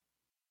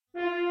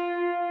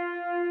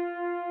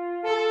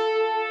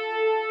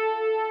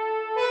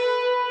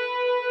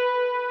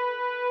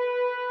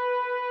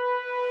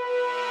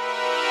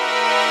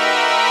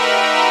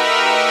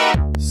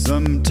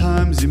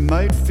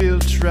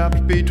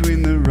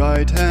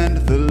right and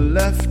the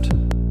left.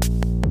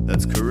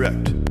 That's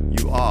correct,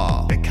 you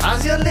are.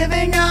 Because you're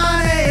living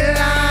on a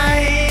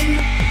line.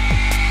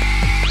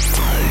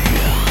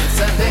 It's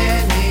a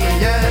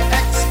linear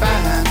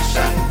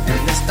expansion in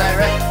this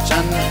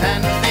direction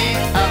and the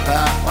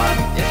other one.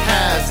 It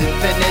has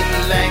infinite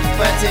length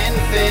but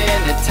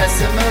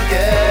infinitesimal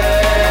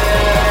girth.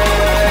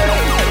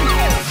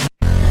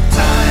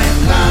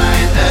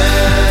 Timeline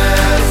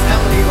Earth's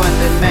only one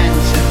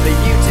dimension for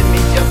you to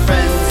meet your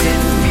friends in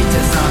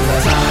meters on the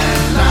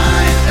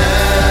timeline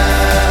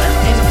Earth.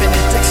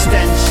 Infinite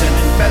extension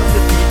in both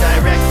of the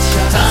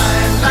directions.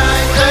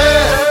 Timeline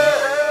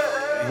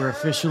Earth. We're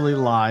officially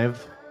live.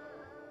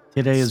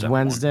 Today is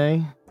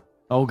Wednesday.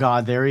 Oh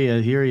God, there he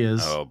is. Here he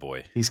is. Oh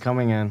boy, he's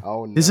coming in.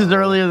 Oh no. This is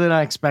earlier than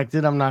I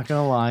expected. I'm not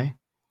gonna lie.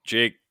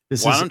 Jake.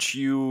 Why don't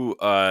you,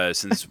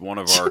 since one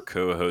of our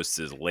co-hosts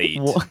is late,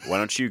 why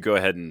don't you go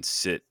ahead and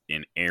sit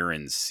in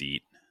Aaron's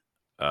seat,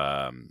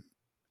 and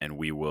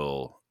we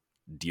will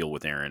deal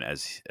with Aaron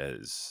as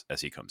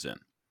he comes in.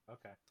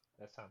 Okay,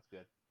 that sounds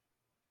good.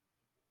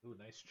 Ooh,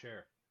 nice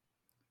chair.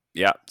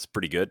 Yeah, it's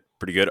pretty good.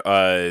 Pretty good.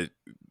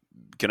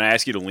 Can I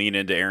ask you to lean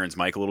into Aaron's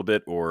mic a little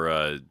bit,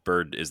 or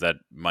Bird, is that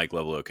mic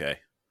level okay?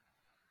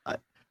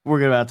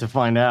 We're about to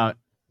find out.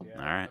 Yeah.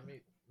 All right. Let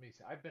me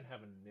see. I've been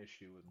having an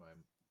issue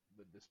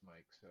with this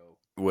mic, so.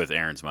 With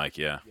Aaron's mic,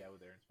 yeah. Yeah,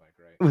 with Aaron's mic,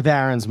 right? With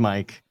Aaron's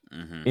mic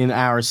in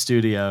our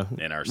studio.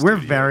 We're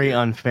very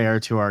unfair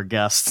to our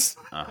guests.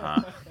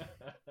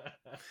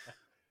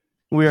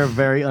 We are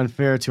very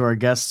unfair to our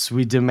guests.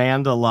 We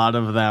demand a lot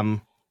of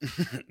them.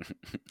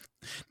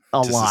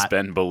 To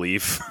suspend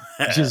belief.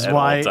 Which is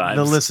why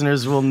the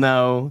listeners will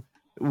know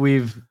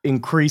we've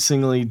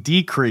increasingly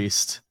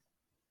decreased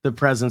the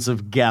presence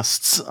of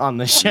guests on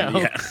the show.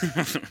 Yeah.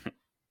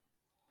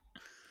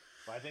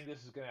 Well, I think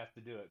this is going to have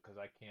to do it because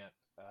I can't.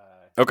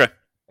 Okay.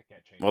 I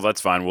can't change. Well, that's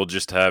fine. We'll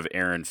just have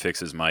Aaron fix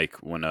his mic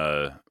when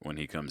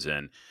he comes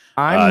in.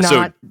 I'm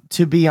not,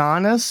 to be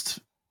honest,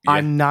 yeah.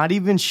 I'm not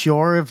even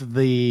sure if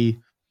the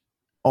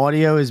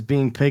audio is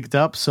being picked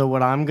up. So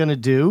what I'm going to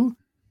do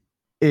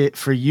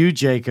for you,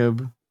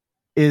 Jacob,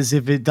 is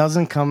if it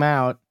doesn't come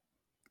out,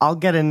 I'll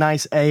get a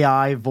nice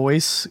AI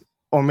voice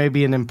or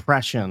maybe an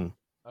impression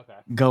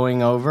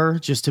going over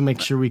just to make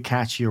sure we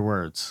catch your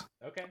words.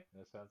 Okay,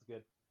 that sounds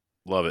good.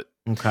 Love it.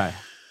 Okay.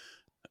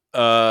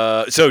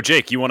 So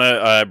Jake, you want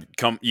to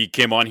come? You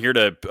came on here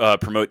to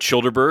promote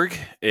Childerberg.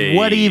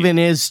 What even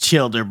is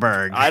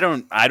Childerberg? I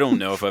don't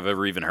know if I've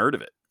ever even heard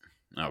of it.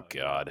 Oh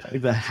God.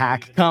 The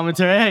hack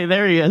commentary. Hey,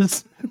 there he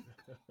is.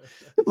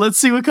 Let's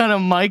see what kind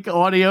of mic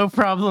audio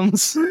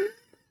problems.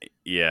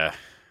 Yeah.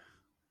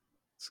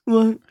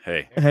 What?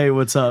 Hey,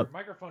 what's up? Your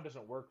microphone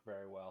doesn't work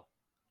very well.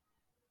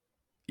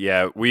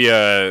 Yeah, we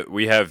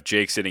have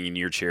Jake sitting in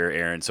your chair,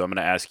 Aaron. So I'm going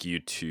to ask you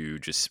to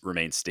just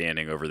remain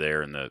standing over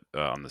there in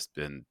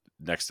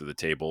next to the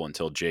table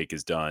until Jake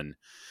is done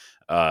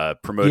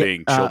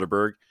promoting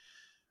Childerberg.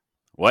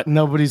 What?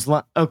 Nobody's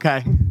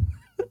okay.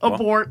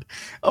 Abort.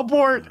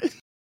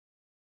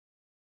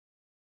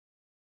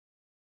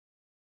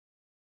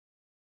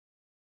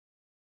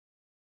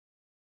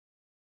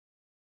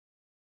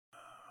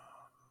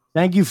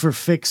 Thank you for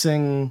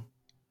fixing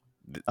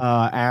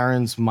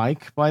Aaron's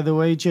mic, by the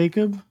way,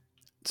 Jacob.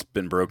 It's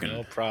been broken.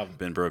 No problem.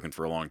 Been broken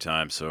for a long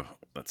time, so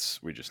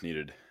we just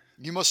needed.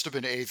 You must have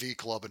been AV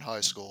club in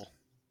high school.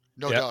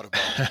 No doubt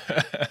about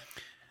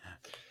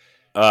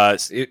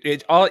it.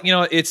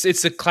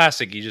 It's a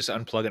classic. You just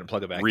unplug it and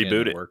plug it back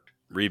reboot in. It. Worked.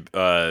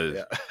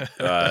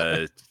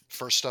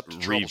 First step to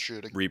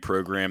troubleshooting.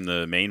 Reprogram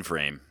the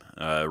mainframe,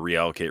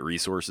 reallocate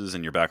resources,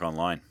 and you're back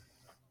online.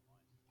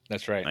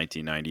 That's right.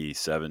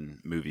 1997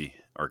 movie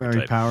archetype.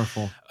 Very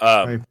powerful.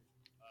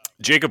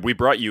 Jacob, we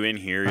brought you in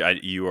here.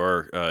 You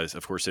are,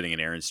 of course, sitting in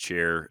Aaron's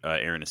chair.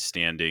 Aaron is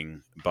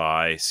standing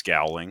by,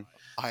 scowling.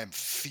 I am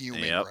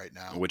fuming right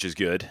now. Which is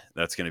good.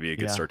 That's going to be a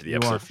good start to the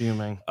episode. You are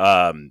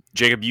fuming.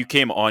 Jacob, you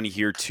came on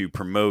here to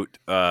promote.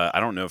 I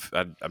don't know if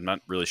I'm not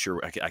really sure.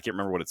 I can't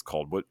remember what it's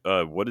called.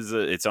 What is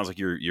it? It sounds like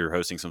you're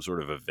hosting some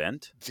sort of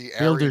event. The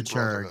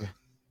Bilderberg.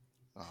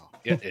 Oh.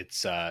 Yeah,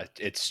 it's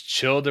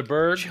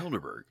Childerberg.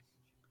 Childerberg.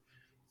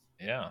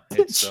 Yeah,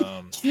 it's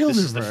this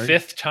is the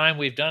fifth time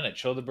we've done it.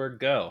 Childerberg,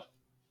 go.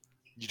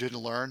 You didn't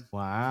learn?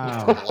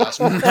 Wow.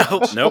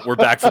 Nope, we're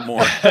back for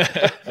more.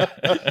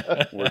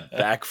 We're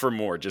back for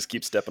more. Just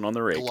keep stepping on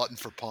the rake. Glutton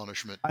for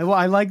punishment.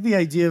 I like the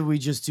idea we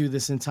just do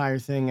this entire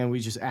thing and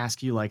we just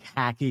ask you like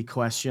hacky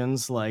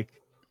questions like,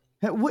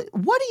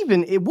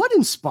 what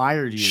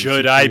inspired you?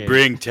 Should I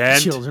bring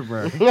 10?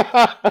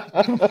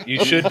 Childerberg.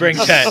 You should bring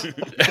 10.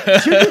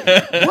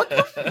 What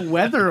kind of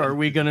weather are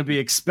we going to be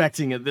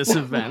expecting at this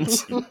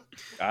event?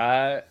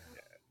 Well,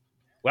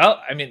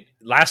 I mean,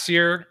 last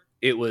year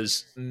it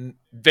was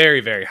very,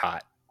 very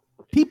hot.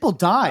 People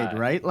died,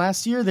 right?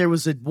 Last year there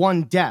was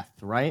one death,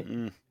 right?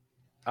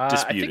 I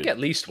think at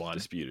least one.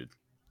 Disputed.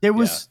 There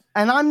was,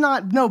 and I'm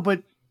not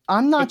sure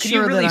can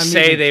you really that I'm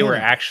say they kidding. were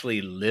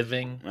actually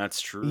living?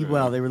 That's true.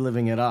 Well, they were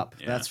living it up.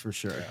 Yeah. That's for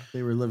sure.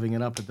 They were living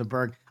it up at the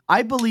Berg.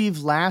 I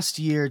believe last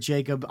year,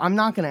 Jacob, I'm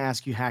not going to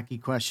ask you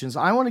hacky questions.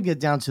 I want to get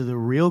down to the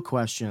real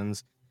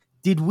questions.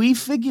 Did we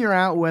figure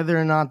out whether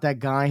or not that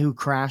guy who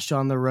crashed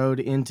on the road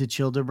into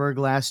Childerberg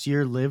last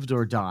year lived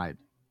or died?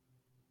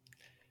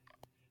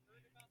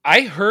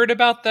 I heard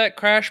about that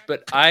crash,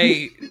 but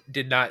I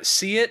did not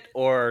see it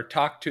or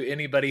talk to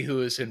anybody who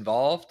was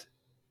involved.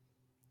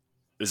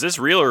 Is this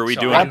real, or are we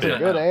So doing I a That's a don't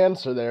bit? good know.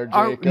 answer there,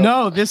 Jacob.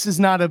 No, this is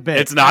not a bit.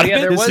 It's not. Yeah, a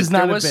bit? there This was. is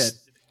not there a was, bit.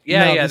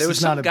 Yeah, No, yeah. this There was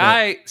is not some a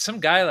guy. Some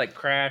guy like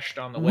crashed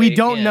on the way. We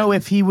don't in. know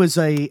if he was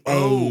a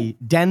Oh.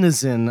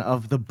 denizen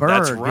of the Berg.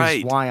 That's right.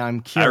 Is why I'm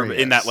I curious.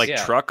 remember in that like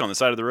Yeah. truck on the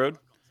side of the road.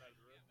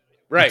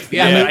 Right.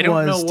 Yeah. And but it I don't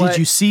was, know what. Did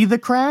you see the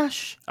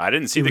crash? I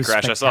didn't see It the was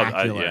crash. I saw.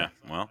 spectacular. Yeah.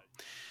 Well.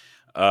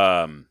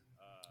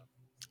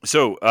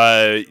 So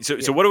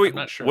what do we I'm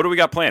not sure. what do we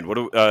got planned? What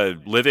do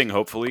living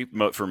hopefully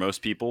for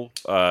most people.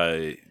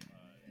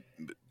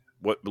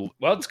 What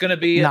Well, it's going to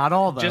be Not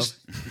all, though.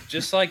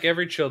 just like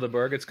every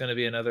Childeberg. It's going to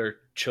be another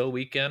chill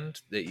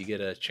weekend that you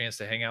get a chance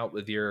to hang out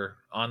with your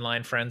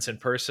online friends in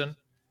person,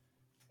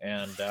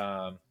 and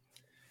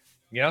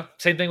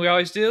same thing we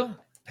always do: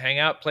 hang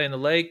out, play in the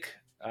lake,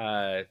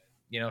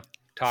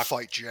 talk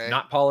Fight Jay.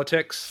 not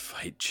politics,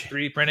 fight?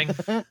 3D printing,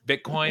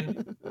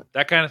 Bitcoin,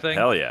 that kind of thing.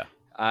 Hell yeah!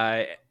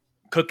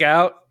 Cook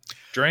out,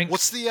 drink.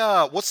 What's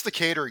the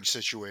catering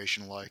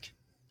situation like?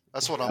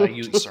 That's what I'm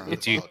concerned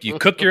about. You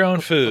cook your own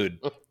food.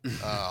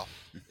 Oh.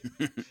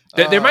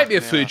 There might be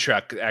a Yeah. food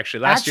truck actually.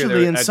 Last year,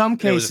 Actually, in there some was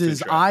a food cases,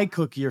 truck. I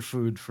cook your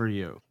food for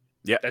you.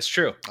 That's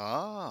true.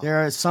 Oh.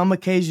 There are some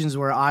occasions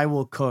where I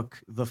will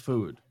cook the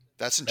food.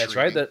 That's intriguing.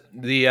 That's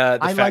right. The I'd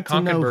Fat like to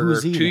know Conkin burger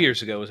who's 2 eating.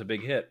 years ago was a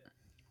big hit.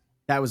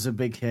 That was a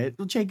big hit.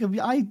 Well, Jacob,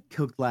 I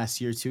cooked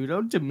last year too.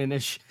 Don't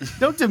diminish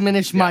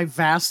my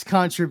vast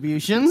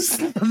contributions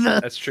to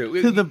That's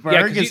true. the Yeah,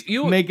 Berg 'cause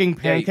is making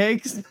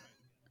pancakes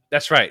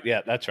That's right.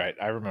 Yeah, that's right.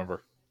 I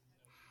remember.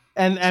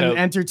 and So-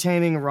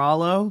 entertaining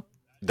Rollo.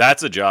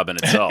 That's a job in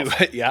itself.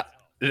 Yeah,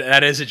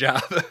 that is a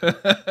job.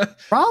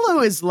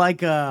 Rollo is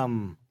like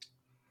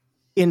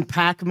in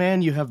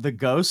Pac-Man you have the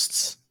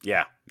ghosts.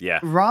 Yeah.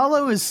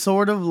 Rollo is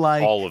sort of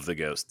like All of the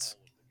ghosts.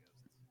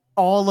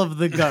 all of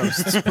the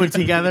ghosts put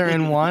together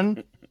in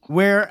one,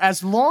 where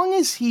as long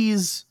as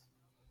he's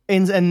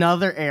in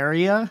another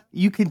area,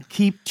 you can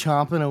keep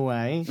chomping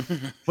away.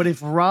 But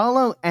if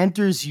Rollo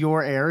enters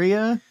your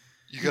area,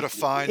 You gotta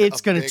find. it's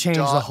going to change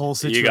the whole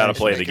situation. You got to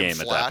play the Make him game at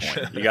that flash.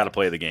 point. You got to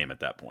play the game at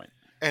that point.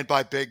 And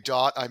by big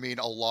dot, I mean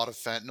a lot of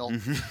fentanyl.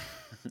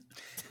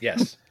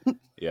 Yes,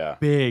 Yeah.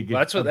 Big.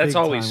 well, that's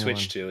all we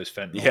switched to is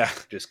fentanyl. Yeah.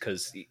 just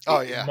because.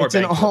 Oh, yeah. more It's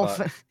an bang for the all.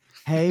 buck.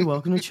 Hey,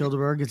 welcome to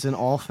Childerberg. It's an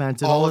all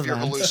fentanyl All of your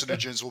event.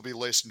 hallucinogens will be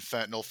laced in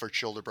fentanyl for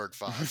Childerberg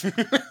 5.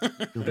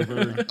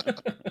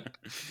 Childerberg.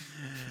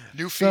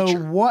 New So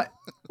feature.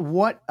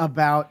 what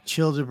about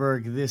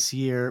Childerberg this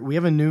year? We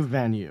have a new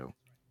venue,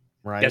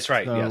 right? That's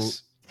right. So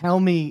Yes. Tell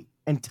me,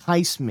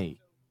 entice me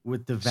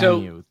with the So-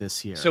 venue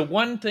this year. So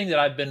one thing that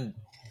I've been,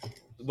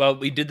 well,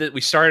 we did that.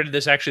 We started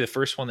this actually the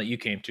first one that you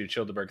came to,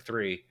 Childeberg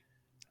 3.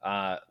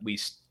 We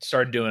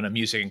started doing a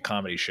music and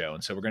comedy show,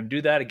 and so we're going to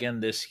do that again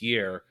this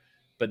year.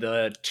 But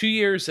the 2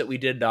 years that we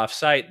did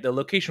offsite, the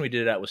location we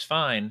did it at was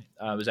fine.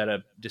 It was at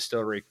a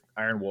distillery,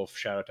 Iron Wolf.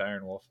 Shout out to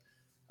Iron Wolf.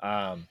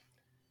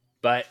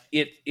 But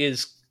it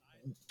is,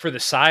 for the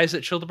size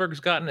that Childeberg has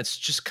gotten, it's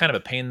just kind of a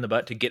pain in the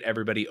butt to get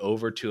everybody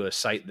over to a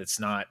site that's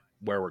not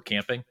where we're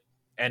camping.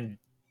 And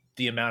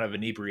the amount of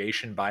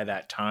inebriation by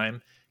that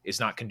time is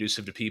not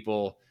conducive to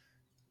people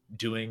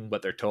doing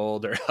what they're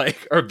told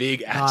or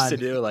being asked to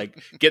God. do,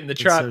 like get in the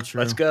It's truck, so true.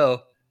 let's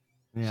go.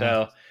 Yeah.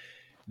 So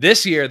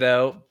this year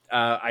though,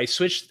 I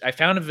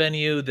found a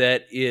venue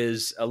that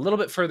is a little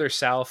bit further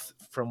south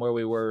from where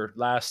we were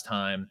last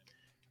time.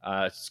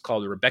 It's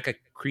called the Rebecca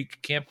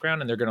Creek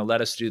Campground, and they're going to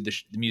let us do the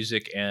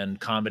music and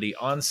comedy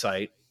on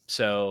site.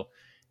 So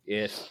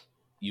if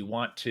you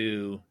want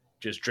to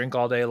just drink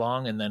all day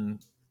long and then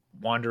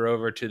wander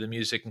over to the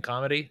music and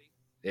comedy,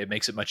 it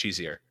makes it much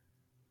easier.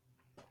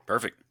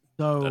 Perfect.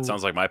 So That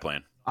sounds like my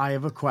plan. I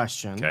have a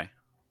question. Okay.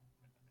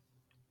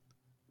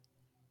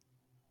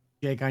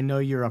 Jake, I know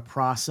you're a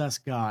process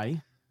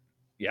guy.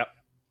 Yep.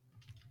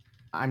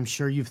 I'm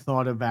sure you've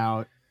thought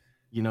about,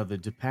 the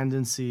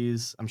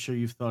dependencies. I'm sure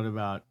you've thought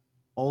about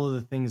all of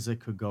the things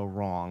that could go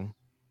wrong.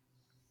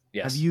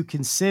 Yes. Have you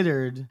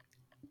considered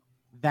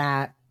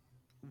that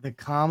the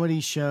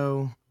comedy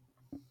show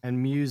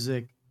and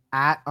music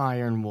at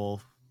Iron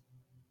Wolf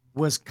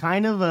was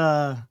kind of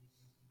a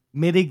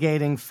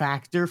mitigating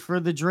factor for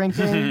the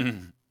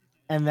drinking,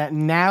 and that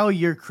now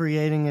you're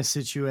creating a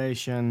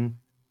situation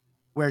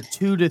where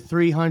 200 to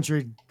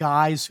 300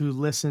 guys who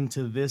listen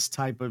to this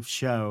type of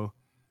show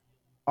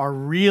are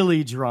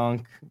really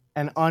drunk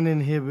and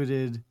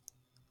uninhibited,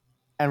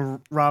 and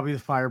Robbie the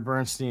Fire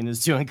Bernstein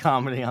is doing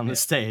comedy on the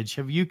stage?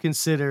 Have you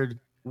considered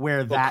where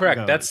Well, that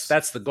correct. goes?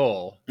 That's the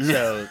goal.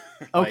 So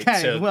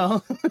okay.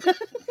 Well,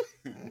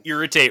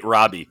 Irritate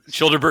Robbie.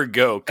 Childerberg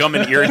go. Come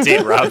and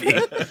irritate Robbie.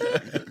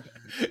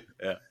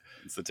 Yeah.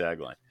 It's the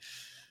tagline.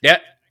 yeah.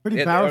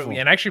 Pretty powerful.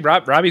 And actually,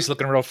 Robbie's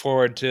looking real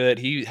forward to it.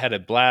 He had a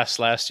blast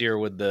last year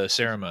with the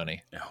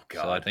ceremony. Oh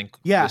God! So I think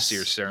Yes. this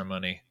year's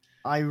ceremony.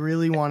 I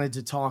really wanted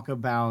to talk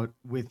about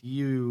with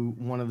you.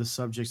 One of the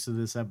subjects of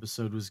this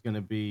episode was going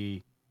to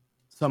be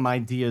some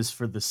ideas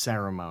for the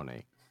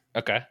ceremony.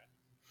 Okay.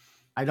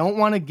 I don't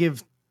want to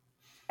give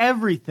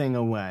everything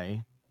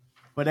away,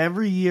 but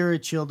every year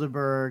at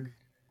Childeberg,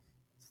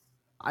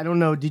 I don't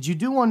know. Did you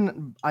do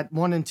one at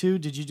 1 and 2?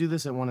 Did you do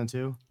this at 1 and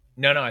 2?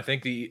 No. I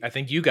think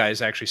you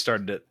guys actually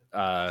started it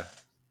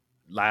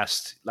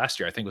last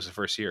year. I think was the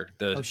first year.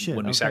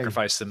 When we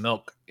sacrificed the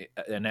milk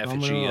in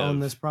effigy I'm of own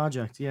this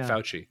project. Yeah,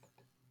 Fauci.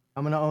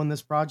 I'm going to own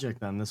this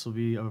project. Then this will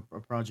be a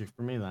project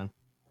for me. Then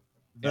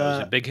It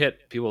was a big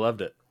hit. People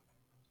loved it.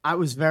 I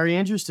was very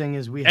interesting.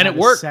 Is we And had it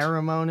worked. a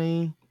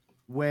ceremony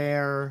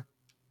where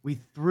we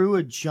threw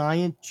a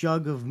giant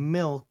jug of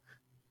milk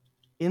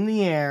in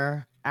the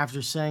air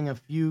after saying a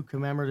few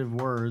commemorative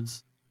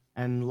words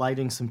and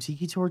lighting some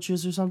tiki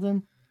torches or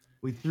something.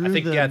 We threw I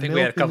think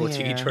we had a couple of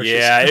tiki torches.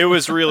 Yeah, it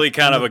was really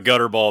kind of a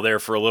gutter ball there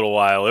for a little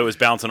while. It was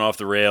bouncing off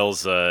the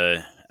rails.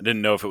 I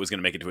didn't know if it was going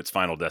to make it to its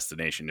final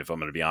destination, if I'm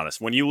going to be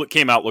honest. When you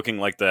came out looking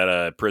like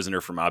that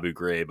prisoner from Abu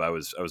Ghraib, I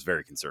was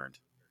very concerned.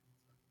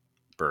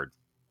 Bird.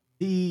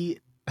 Yeah,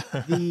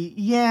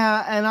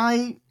 and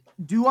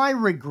I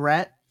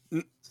regret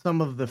some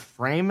of the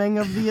framing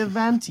of the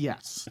event?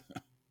 Yes.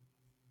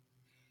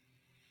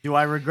 Do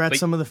I regret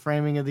some of the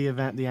framing of the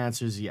event? The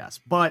answer is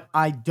yes. But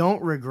I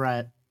don't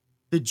regret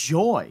the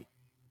joy,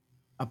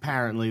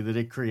 apparently, that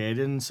it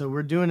created. And so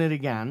we're doing it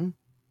again.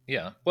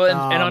 Yeah.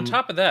 Well, and on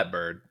top of that,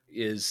 Bird,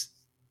 is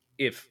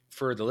if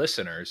for the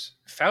listeners,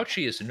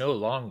 Fauci is no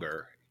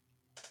longer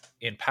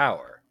in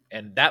power.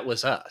 And that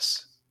was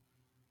us.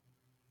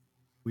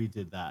 We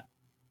did that.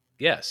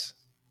 Yes.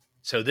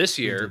 So this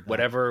year,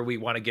 whatever we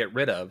want to get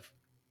rid of,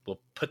 we'll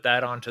put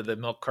that onto the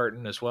milk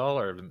carton as well,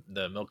 or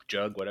the milk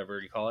jug, whatever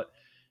you call it,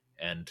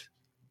 and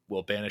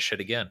we'll banish it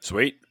again.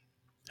 Sweet.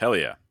 Hell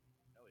yeah.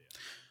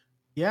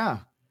 Yeah.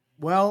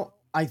 Well,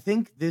 I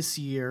think this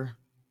year,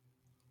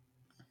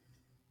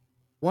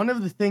 one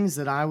of the things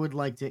that I would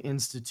like to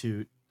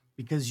institute,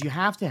 because you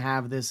have to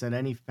have this at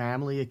any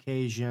family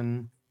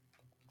occasion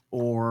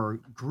or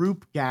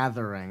group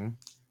gathering,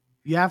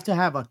 you have to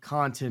have a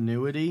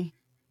continuity.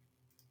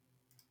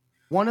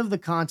 One of the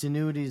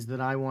continuities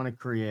that I want to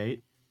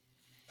create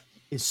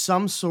is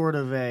some sort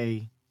of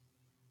a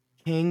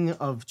King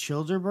of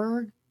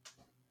Childerberg,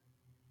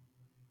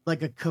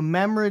 like a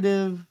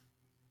commemorative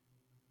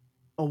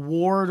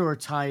award or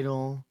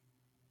title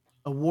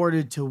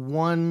awarded to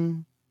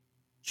one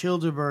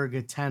Childerberg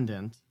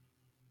attendant,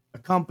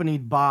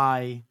 accompanied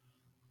by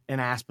an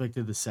aspect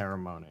of the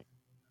ceremony.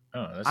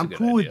 Oh, that's I'm a good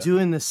cool idea. with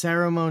doing the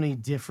ceremony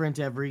different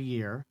every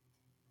year,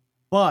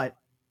 but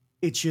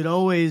it should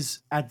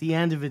always, at the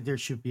end of it, there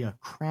should be a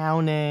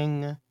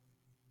crowning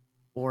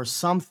or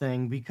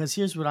something, because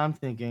here's what I'm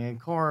thinking,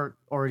 and Carr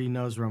already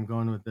knows where I'm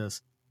going with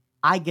this.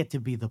 I get to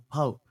be the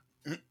Pope.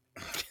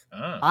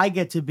 I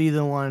get to be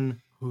the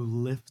one who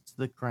lifts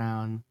the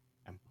crown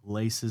and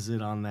places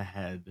it on the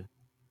head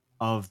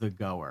of the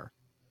goer.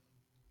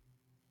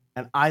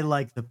 And I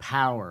like the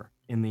power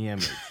in the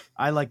image.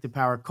 I like the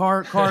power.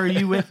 Carr, are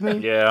you with me?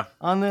 Yeah.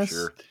 On this?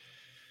 Sure.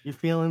 You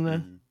feeling that?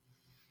 Mhm.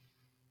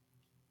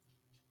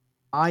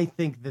 I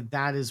think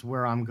that is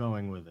where I'm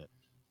going with it.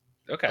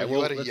 Okay. Are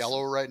you at a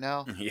yellow right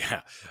now?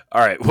 Yeah.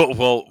 All right.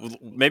 Well,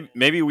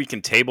 maybe we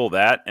can table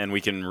that, and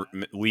we can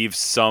leave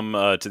some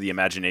to the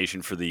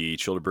imagination for the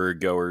Childerberg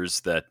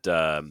goers that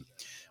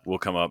will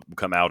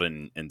come out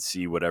and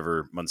see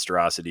whatever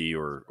monstrosity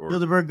or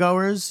Childerberg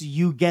goers,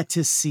 you get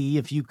to see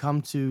if you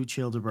come to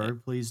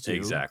Childerberg, please do.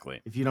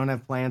 Exactly. If you don't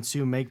have plans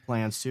to, make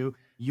plans to.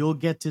 You'll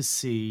get to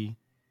see.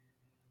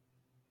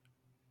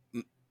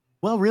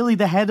 Well, really,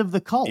 the head of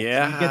the cult.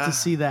 Yeah. You get to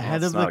see the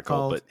head it's of not the a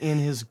cult, cult in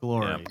his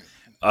glory.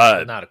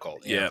 Not a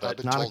cult. Yeah. I've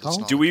been Not a told it's cult?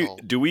 not Do a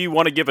we cult.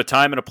 want to give a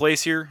time and a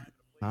place here?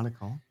 Not a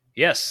cult.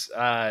 Yes.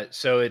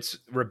 So it's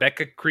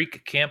Rebecca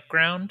Creek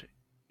Campground.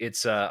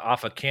 It's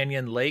off of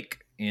Canyon Lake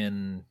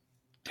in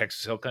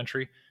Texas Hill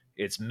Country.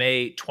 It's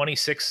May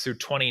 26th through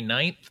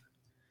 29th.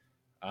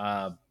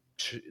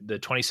 The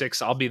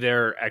 26th, I'll be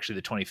there actually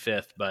the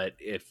 25th, but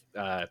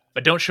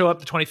but don't show up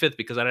the 25th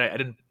because I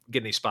didn't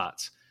get any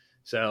spots.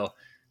 So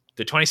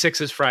the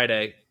 26th is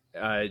Friday.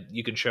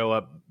 You can show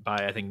up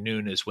by, I think,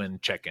 noon is when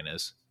check-in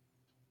is.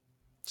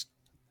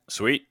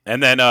 Sweet.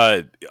 And then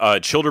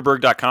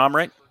childerberg.com,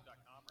 right?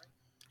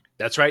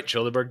 That's right,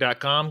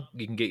 childerberg.com.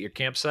 You can get your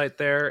campsite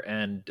there,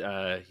 and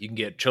you can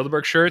get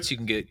Childerberg shirts. You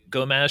can get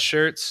Gomez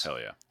shirts. Hell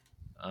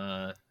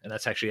yeah. And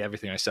that's actually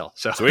everything I sell.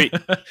 So Sweet.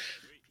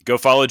 Go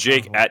follow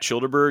Jake at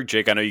Childerberg.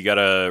 Jake, I know you got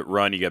to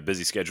run. You got a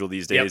busy schedule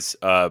these days.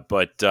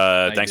 But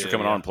thanks for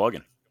coming on and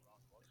plugging.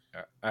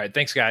 All right.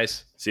 Thanks,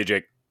 guys. See you,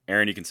 Jake.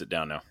 Aaron, you can sit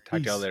down now.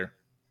 Talk to y'all later.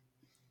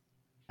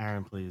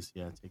 Aaron, please.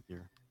 Yeah, take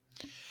your.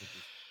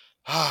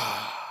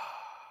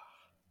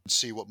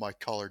 See what my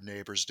colored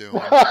neighbor's doing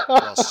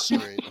across the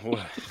street.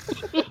 I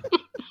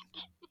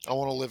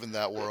want to live in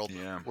that world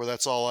Yeah. where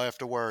that's all I have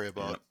to worry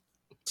about.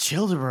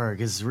 Childeberg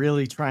is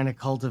really trying to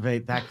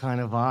cultivate that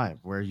kind of vibe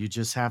where you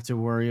just have to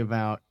worry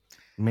about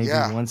maybe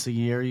Yeah. once a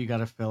year you got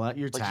to fill out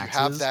your Like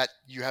taxes.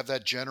 you have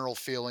that general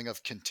feeling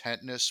of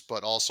contentness,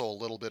 but also a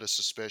little bit of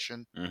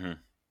suspicion. Mm-hmm.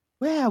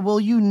 Yeah, well,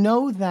 you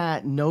know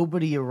that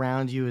nobody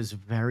around you is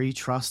very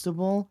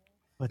trustable,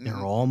 but they're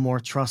Mhm. all more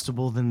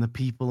trustable than the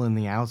people in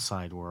the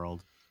outside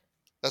world.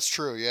 That's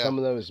true. Yeah. Some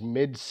of those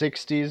mid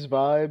 60s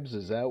vibes.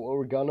 Is that what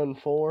we're gunning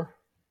for?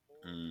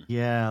 Mm.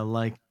 Yeah,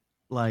 like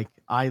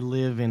I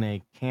live in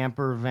a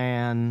camper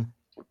van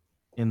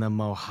in the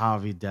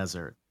Mojave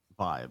Desert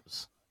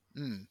vibes.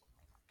 Mm.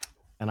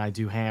 And I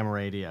do ham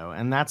radio.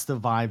 And that's the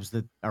vibes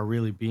that are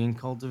really being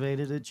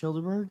cultivated at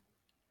Childeberg.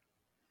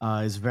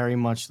 Is very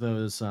much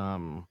those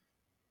God,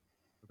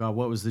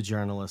 what was the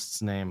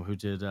journalist's name who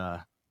did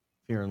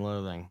Fear and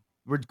Loathing?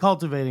 We're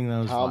cultivating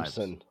those vibes.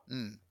 Thompson.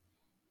 Mm.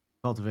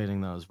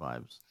 Cultivating those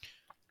vibes.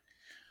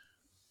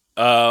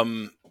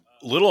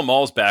 Little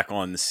Amal's back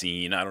on the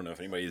scene. I don't know if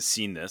anybody has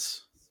seen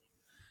this.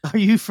 Are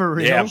you for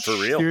real? Yeah, for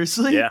real.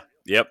 Seriously? Yeah.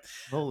 Yep.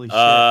 Holy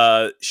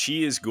shit.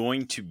 She is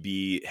going to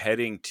be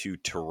heading to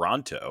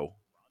Toronto,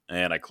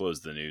 and I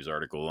closed the news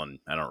article, and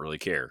I don't really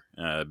care.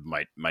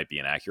 Might be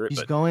inaccurate, He's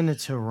but going to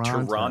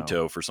Toronto.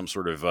 Toronto for some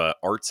sort of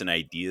arts and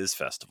ideas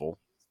festival.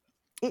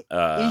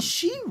 Is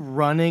she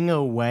running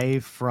away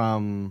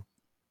from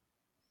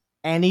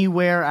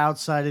anywhere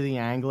outside of the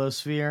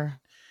Anglosphere?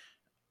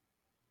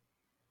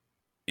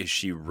 Is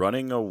she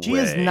running away? She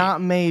has not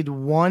made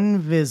one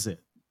visit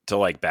to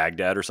like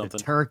Baghdad or to something.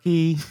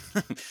 Turkey.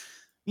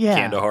 Yeah.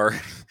 Kandahar.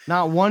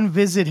 Not one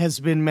visit has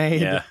been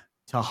made Yeah.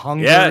 to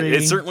Hungary. Yeah,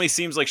 it certainly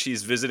seems like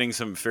she's visiting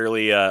some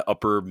fairly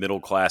upper middle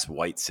class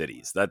white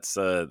cities. That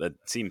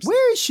seems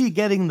Where is she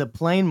getting the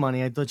plane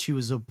money? I thought she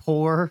was a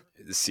poor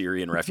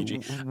Syrian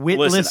refugee.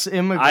 witless Listen,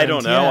 immigrant. I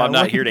don't know. Yeah, I'm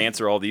not what- here to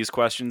answer all these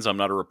questions. I'm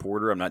not a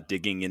reporter. I'm not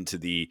digging into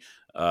the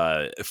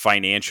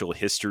financial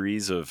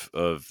histories of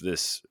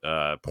this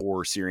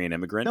poor Syrian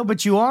immigrant. No,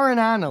 but you are an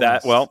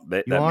analyst.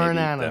 That You are an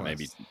may analyst.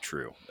 be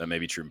true. That may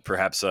be true.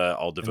 Perhaps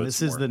I'll devote. And this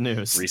some is more the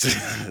news.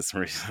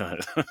 research.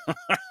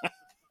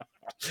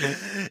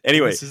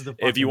 Anyway, This is the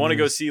if you fucking want to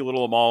go news. see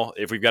Little Amal,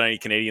 if we've got any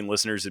Canadian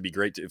listeners, it'd be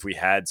great if we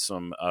had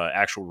some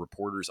actual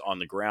reporters on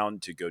the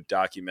ground to go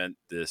document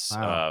this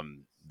Wow.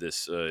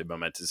 this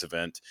momentous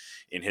event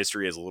in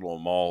history as Little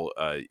Amal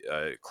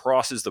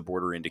crosses the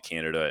border into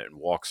Canada and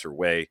walks her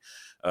way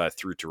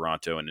through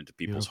Toronto and into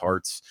people's Beautiful.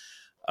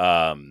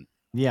 hearts.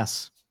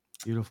 Yes.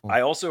 Beautiful. I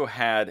also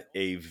had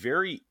a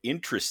very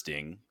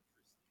interesting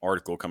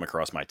article come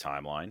across my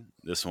timeline.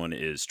 This one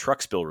is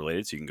truck spill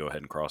related, so you can go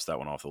ahead and cross that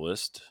one off the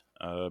list.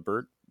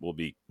 Bert, we'll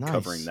be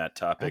covering Nice. that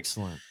topic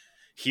Excellent.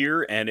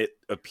 here, and it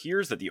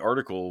appears that the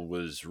article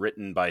was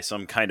written by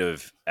some kind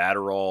of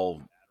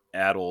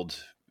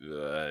Adderall-addled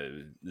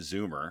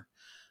Zoomer.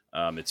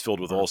 It's filled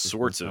with all Artificial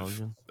sorts of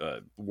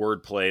intelligence.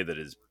 wordplay that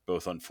is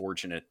both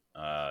unfortunate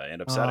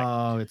and upsetting.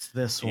 Oh, it's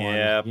this one.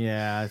 Yep.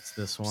 Yeah, it's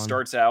this one.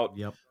 Starts out,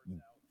 Yep.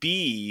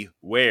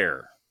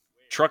 beware.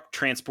 Truck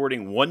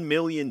transporting 1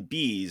 million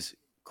bees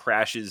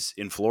crashes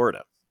in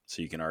Florida.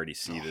 So you can already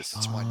see this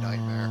That's my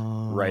nightmare.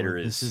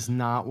 Writer This is is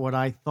not what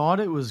I thought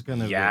it was going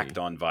to be. yacked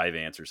on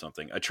Vyvanse or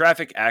something. A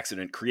traffic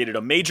accident created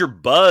a major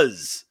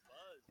buzz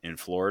in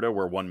Florida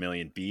where 1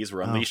 million bees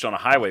were unleashed on a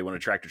highway when a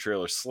tractor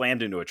trailer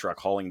slammed into a truck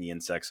hauling the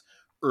insects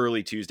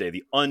early Tuesday.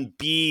 The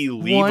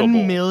unbelievable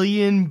 1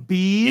 million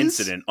bees?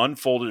 incident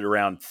unfolded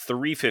around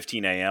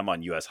 3:15 a.m.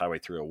 on U.S. Highway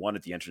 301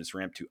 at the entrance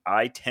ramp to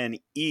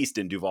I-10 East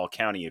in Duval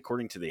County.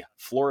 According to the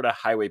Florida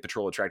Highway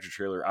Patrol, a tractor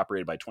trailer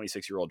operated by a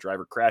 26-year-old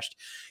driver crashed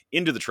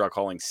into the truck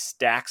hauling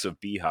stacks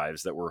of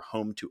beehives that were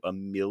home to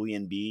 1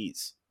 million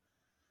bees.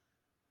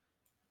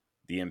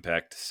 The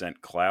impact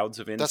sent clouds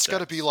of insects That's got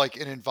to be like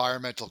an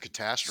environmental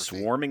catastrophe.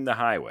 swarming the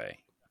highway,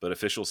 but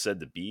officials said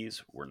the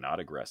bees were not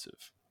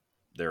aggressive.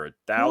 There are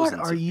thousands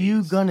What are of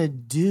you bees going to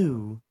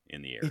do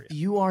in the area. if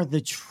you are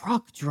the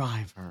truck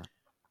driver?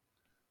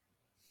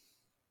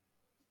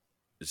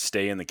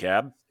 Stay in the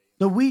cab?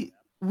 So we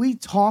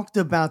talked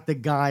about the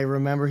guy,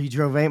 remember, he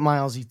drove 8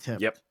 miles, he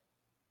tipped. Yep.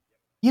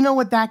 You know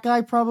what that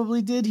guy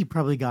probably did? He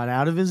probably got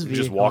out of his He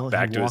vehicle. just walked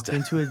back he to his walked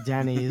into a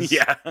Denny's.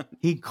 Yeah.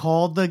 He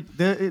called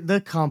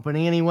the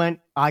company and he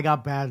went, I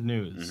got bad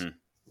news. Mhm.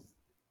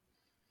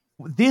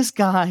 This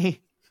guy,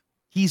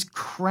 he's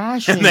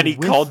crashing. And then he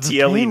with called the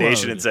TLE payload.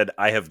 Nation and said,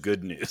 I have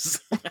good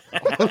news.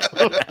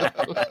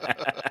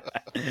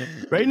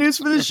 Great news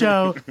for the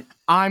show.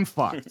 I'm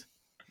fucked.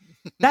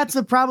 That's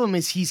the problem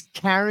is he's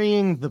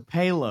carrying the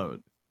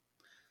payload.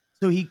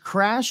 So he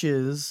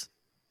crashes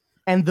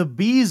and the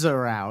bees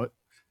are out.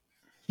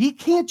 He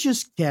can't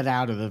just get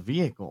out of the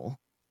vehicle.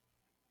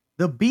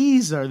 The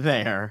bees are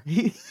there.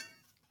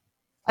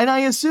 And I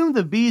assume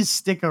the bees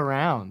stick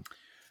around,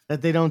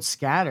 that they don't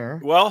scatter.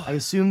 Well, I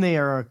assume they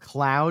are a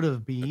cloud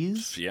of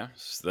bees. yeah,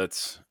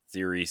 that's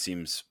theory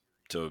seems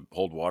to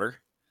hold water.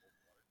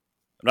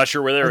 I'm not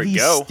sure where they Are would these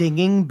go.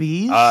 stinging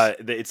bees?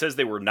 It says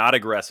they were not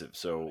aggressive.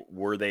 So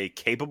were they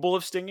capable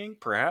of stinging?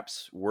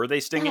 Perhaps were they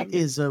stinging? That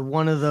is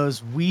one of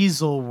those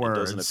weasel It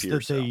doesn't words appear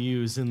that they so.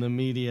 use in the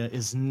media.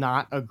 Is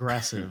not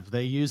aggressive.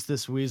 They use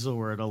this weasel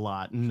word a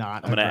lot. Not.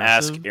 I'm going to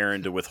aggressive. ask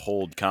Aaron to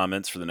withhold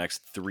comments for the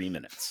next 3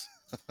 minutes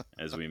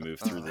as we move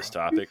through this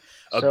topic.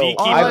 A So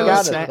beekeeper. I've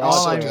got say- a all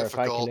thought I- there if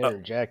I can Difficult.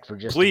 interject for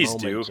just Please a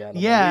do. moment,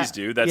 gentlemen. Yeah. Please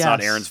do. That's not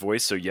yes. Aaron's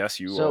voice, so yes,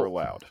 you So- are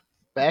allowed.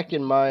 Back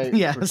in my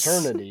Yes.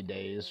 fraternity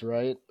days,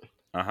 right?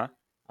 Uh-huh.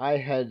 I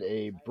had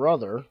a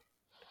brother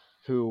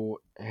who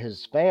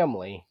his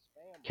family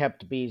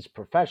kept bees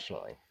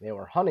professionally. They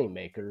were honey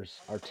makers,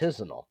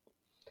 artisanal.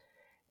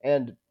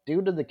 And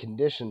due to the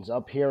conditions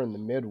up here in the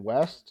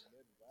Midwest,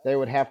 they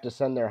would have to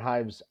send their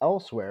hives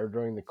elsewhere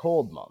during the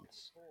cold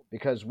months.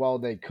 Because while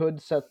they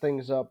could set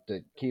things up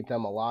to keep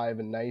them alive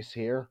and nice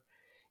here,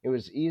 it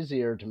was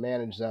easier to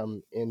manage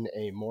them in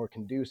a more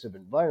conducive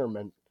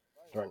environment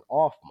during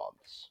off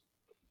months.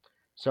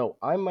 So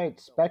I might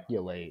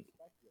speculate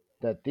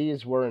that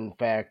these were in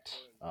fact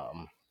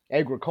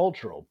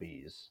agricultural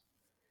bees.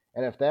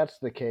 And if that's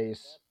the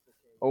case,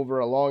 over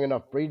a long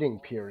enough breeding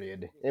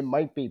period, it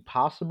might be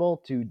possible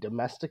to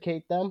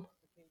domesticate them.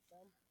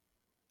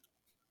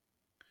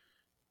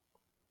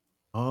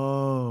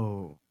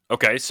 Oh.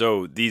 Okay,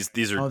 so these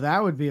are Oh,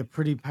 that would be a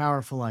pretty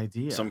powerful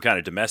idea. some kind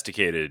of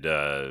domesticated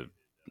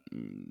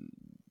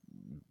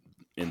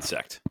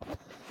insect.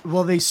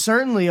 Well, they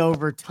certainly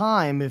over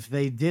time, if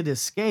they did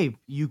escape,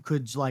 you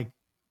could like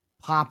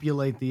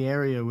populate the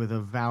area with a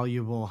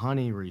valuable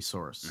honey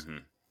resource,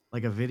 Mhm.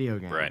 like a video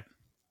game. Right.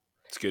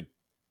 It's good.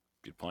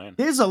 Good plan.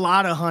 There's a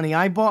lot of honey.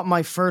 I bought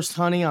my first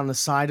honey on the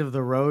side of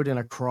the road in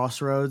a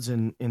crossroads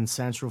in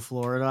Central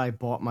Florida. I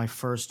bought my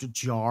first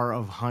jar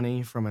of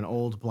honey from an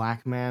old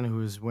black man who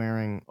was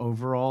wearing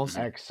overalls.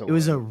 Excellent. It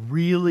was a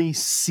really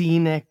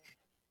scenic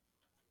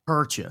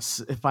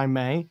purchase, if I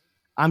may.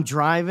 I'm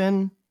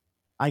driving,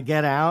 I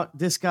get out,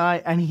 this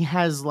guy, and he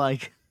has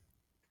like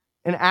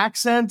an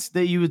accent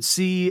that you would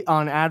see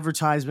on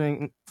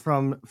advertising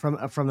from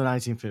the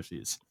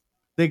 1950s.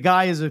 The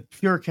guy is a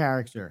pure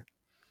character.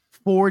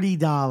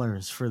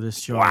 $40 for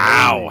this jar.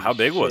 Wow. Holy How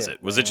big was shit,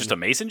 it? Was it man. just a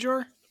mason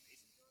jar?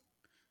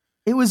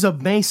 It was a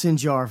mason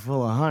jar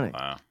full of honey.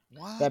 Wow.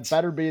 What? That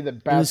better be the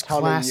was best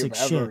honey classic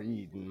you've ever shit.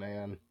 eaten,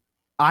 man.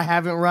 I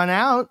haven't run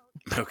out.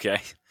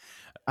 Okay.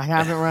 I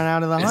haven't run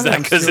out of the Is honey. that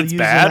I'm 'cause still it's using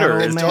bad, that or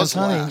old It man's does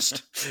honey.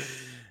 last.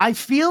 I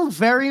feel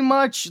very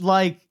much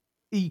like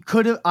I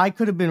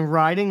could have been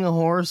riding a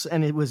horse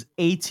and it was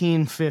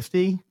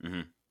 1850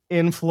 Mhm.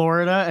 in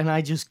Florida and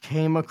I just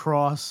came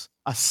across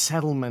a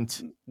settlement.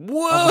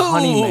 Whoa,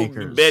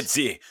 honeymakers.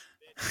 Betsy.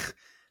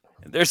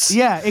 There's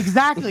Yeah,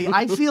 exactly.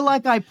 I feel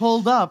like I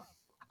pulled up.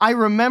 I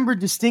remember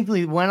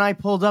distinctly when I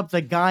pulled up,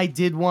 the guy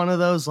did one of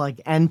those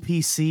like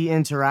NPC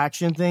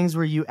interaction things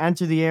where you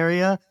enter the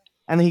area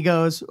and he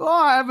goes, "Oh,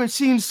 I haven't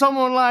seen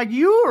someone like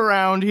you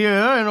around here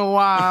in a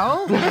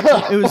while."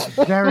 It was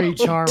very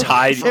charming.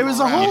 Tied- It was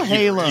a whole You-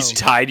 halo. you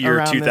tied your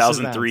around this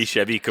 2003 event.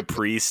 Chevy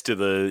Caprice to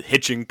the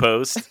hitching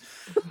post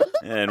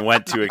and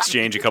went to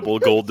exchange a couple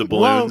of gold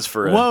doubloons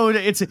for a. Whoa!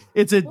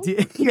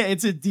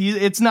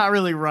 It's not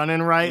really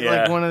running right. Yeah.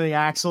 Like one of the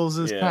axles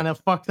is Yeah. kind of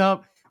fucked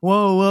up.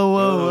 Whoa! Oh,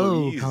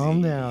 Whoa! Calm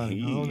easy, down.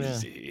 Calm down.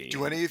 easy.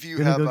 Do any of you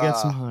Gonna have go get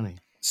some honey.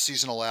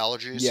 seasonal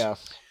allergies?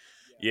 Yes.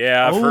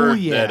 Yeah, I've Oh, heard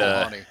yeah.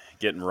 that Honey.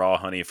 getting raw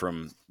honey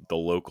from the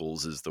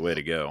locals is the way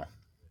to go.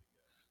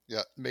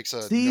 Yeah, makes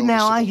a See,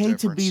 now I noticeable hate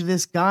to be difference.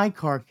 this guy,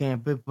 car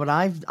camper, but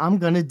I'm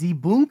gonna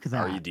debunk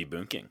that. Are you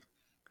debunking?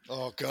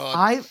 Oh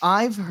God.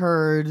 I've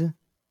heard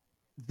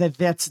that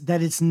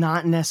it's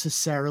not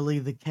necessarily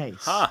the case.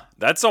 Huh?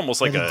 That's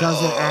almost like that it a.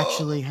 doesn't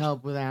actually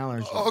help with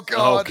allergies. Oh Oh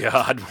God.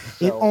 God!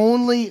 It So-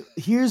 only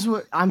here's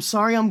what I'm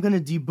sorry I'm gonna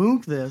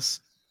debunk this,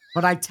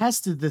 but I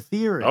tested the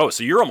theory. Oh,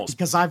 so you're almost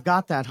because I've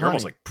got that you're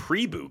almost honey. like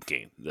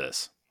pre-bunking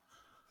this.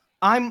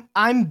 I'm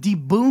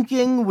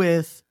debunking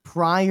with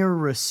prior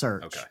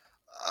research. Okay.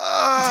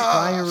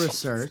 Prior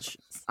research.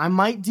 I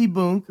might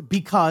debunk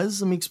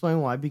because let me explain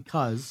why.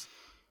 Because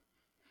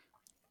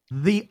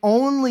the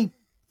only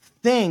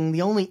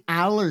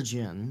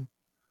allergen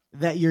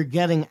that you're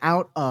getting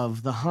out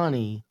of the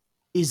honey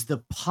is the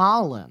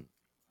pollen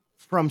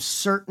from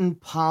certain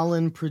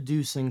pollen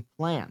producing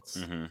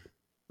plants. hmm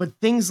But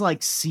things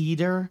like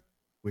cedar,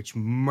 which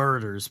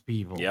murders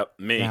people Yep.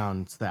 Me.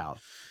 down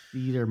south.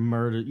 Cedar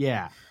murder.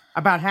 Yeah.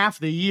 About half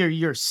the year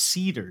you're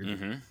cedared.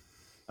 hmm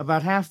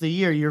About half the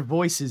year your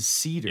voice is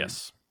cedared.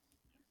 Yes.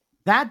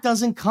 That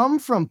doesn't come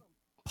from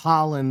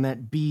pollen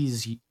that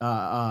bees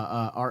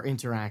are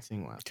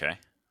interacting with. Okay.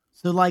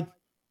 So like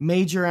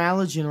major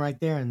allergen right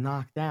there and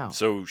knocked out.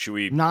 So should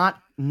we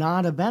Not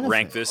a benefit.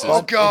 rank this as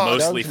Oh, God.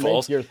 mostly It does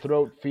false? make your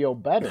throat feel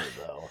better,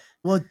 though.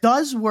 Well, it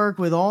does work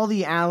with all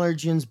the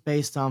allergens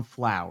based on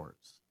flowers.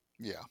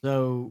 Yeah.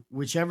 So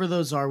whichever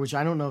those are, which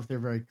I don't know if they're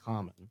very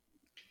common,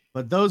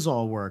 but those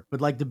all work.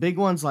 But like the big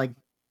ones like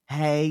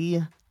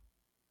hay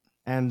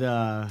and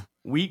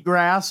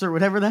wheatgrass or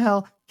whatever the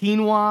hell,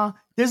 quinoa.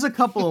 There's a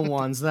couple of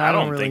ones that I, I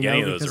don't really think know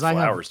any of those because are I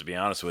flowers, to be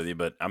honest with you.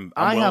 But I'm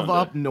have willing to-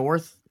 up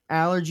north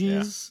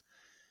allergies.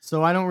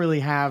 So I don't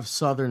really have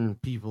Southern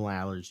people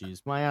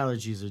allergies. My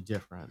allergies are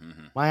different.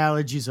 Mm-hmm. My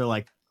allergies are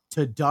like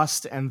to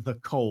dust and the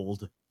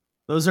cold.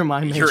 Those are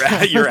my major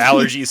Your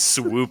allergies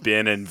swoop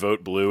in and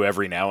vote blue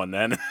every now and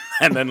then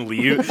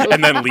leave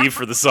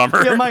for the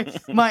summer. Yeah,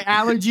 my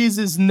allergies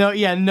is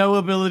no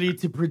ability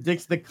to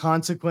predict the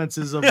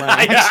consequences of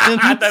my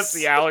actions. That's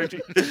the allergy.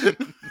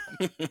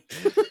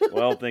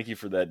 Well, thank you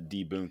for that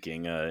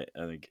debunking.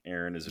 I think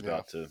Aaron is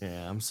about to.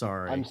 Yeah, I'm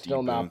sorry. I'm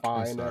still not Debunked.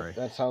 buying sorry. it.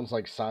 That sounds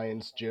like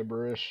science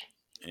gibberish.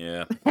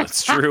 Yeah,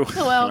 that's true.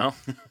 Well,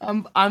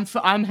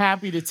 I'm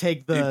happy to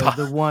take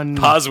the one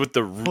pause with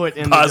the foot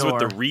in pause the door.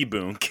 with the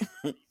rebunk.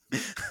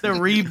 The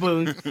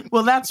reboot.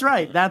 Well, that's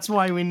right. That's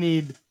why we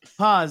need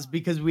pause,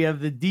 because we have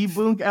the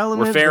debunk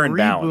element. We're fair the and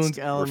balanced.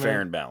 reboot element, We're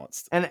fair and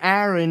balanced. And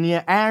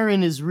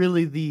Aaron is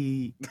really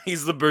the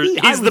He's the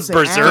I would say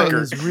berserker.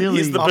 Aaron is really-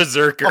 He's the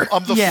berserker.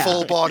 I'm the Yeah.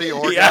 full body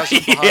orgasm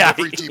behind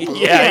every debunk.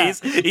 Yeah,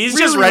 Yeah. he's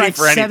just Really, ready like,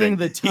 for anything. setting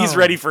the tone. He's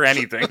ready for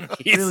anything.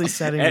 He's Really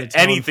setting the tone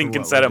anything for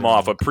can what set we're him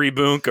off. doing. A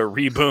pre-boonk, a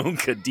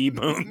rebunk, a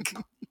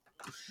debunk.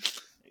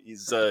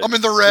 He's I'm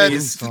in the red.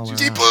 he's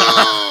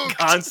Debunk!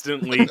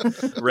 constantly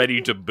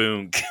ready to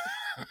boonk.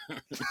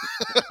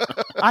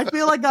 I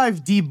feel like I've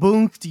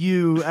debunked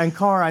you, and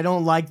Car, I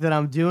don't like that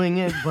I'm doing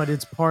it, but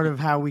it's part of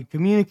how we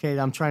communicate.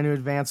 I'm trying to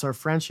advance our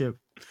friendship.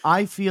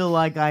 I feel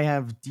like I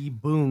have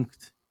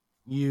debunked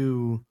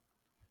you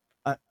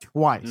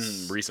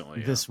twice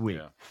Recently, this week.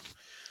 Yeah.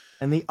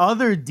 And the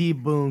other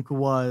debunk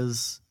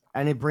was,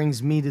 and it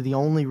brings me to the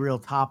only real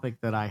topic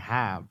that I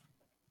have,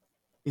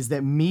 is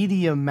that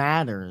Media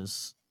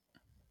Matters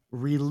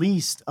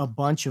released a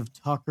bunch of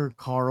Tucker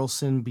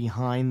Carlson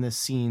behind the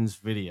scenes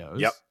videos.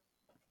 Yep.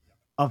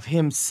 Of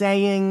him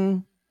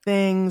saying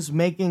things,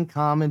 making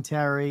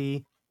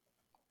commentary.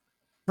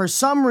 For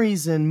some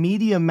reason,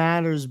 Media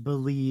Matters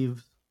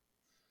believe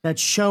that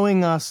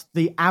showing us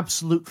the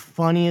absolute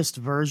funniest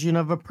version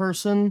of a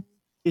person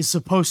is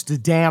supposed to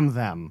damn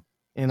them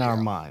in our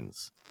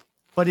minds.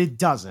 But it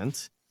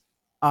doesn't.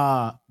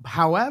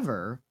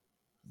 However,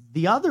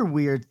 the other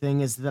weird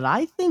thing is that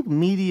I think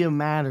Media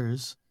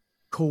Matters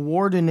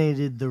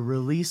coordinated the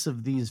release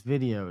of these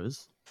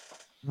videos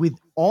with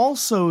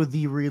also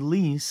the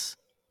release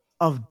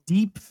of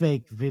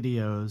deepfake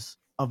videos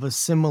of a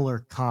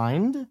similar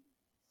kind,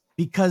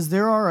 because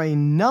there are a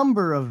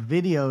number of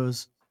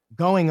videos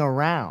going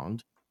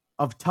around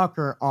of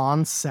Tucker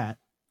on set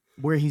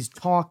where he's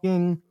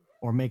talking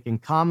or making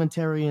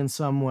commentary in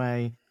some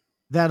way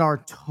that are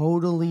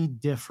totally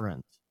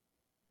different,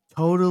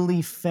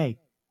 totally fake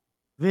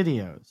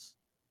videos,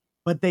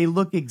 but they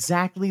look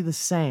exactly the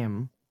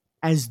same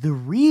as the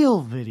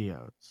real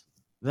videos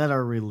that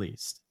are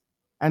released.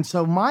 And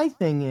so my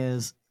thing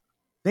is,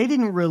 they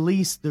didn't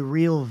release the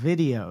real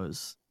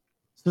videos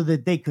so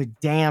that they could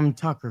damn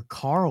Tucker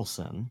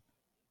Carlson.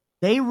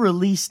 They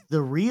released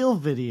the real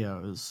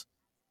videos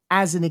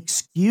as an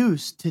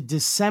excuse to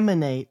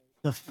disseminate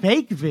the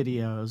fake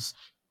videos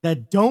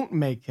that don't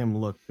make him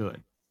look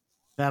good,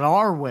 that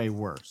are way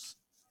worse,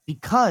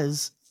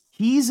 because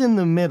he's in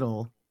the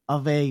middle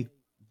of a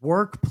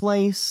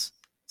workplace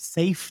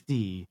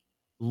safety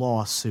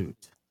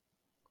lawsuit.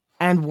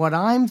 And what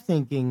I'm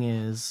thinking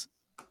is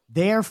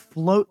they're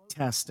float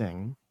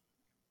testing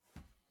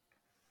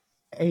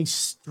a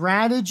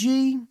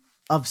strategy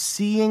of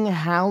seeing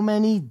how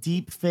many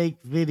deepfake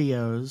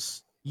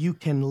videos you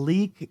can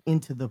leak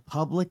into the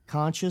public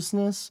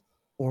consciousness,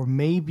 or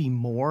maybe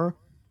more,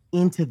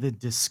 into the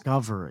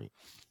discovery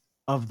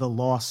of the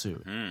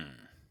lawsuit.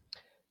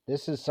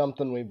 This is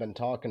something we've been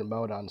talking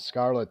about on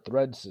Scarlet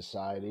Thread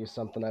Society,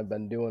 something I've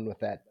been doing with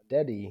that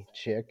Deddy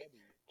chick.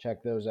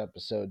 Check those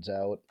episodes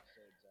out.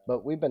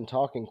 But we've been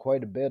talking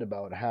quite a bit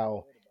about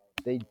how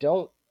they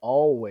don't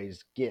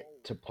always get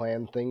to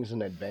plan things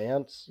in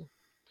advance.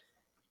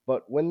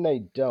 But when they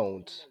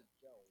don't,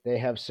 they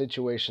have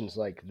situations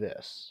like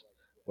this,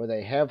 where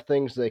they have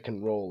things they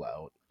can roll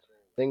out,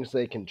 things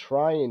they can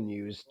try and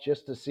use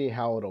just to see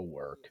how it'll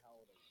work.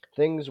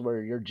 Things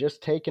where you're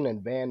just taking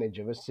advantage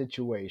of a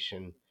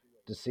situation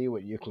to see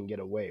what you can get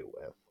away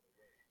with.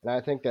 And I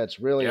think that's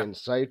really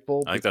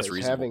insightful, I think because that's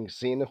reasonable. having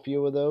seen a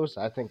few of those,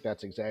 I think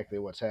that's exactly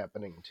what's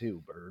happening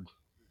too, Bird.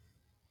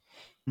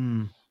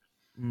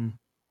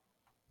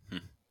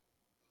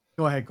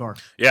 Go ahead, Gar.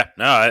 Yeah,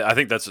 no, I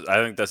think that's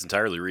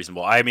entirely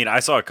reasonable. I mean, I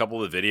saw a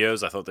couple of the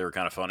videos. I thought they were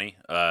kind of funny,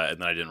 and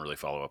then I didn't really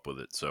follow up with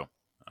it. So,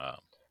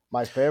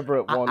 My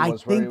favorite one I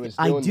was where he think was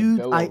I doing do-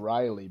 the Bill I-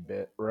 O'Reilly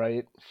bit,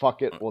 right?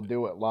 Fuck it, we'll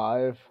do it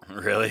live.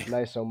 really,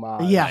 Nice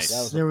homage. Yes,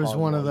 That a there was fun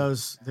one of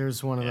those.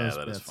 There's one of Yeah, those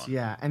that is bits. fun.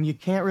 Yeah, and you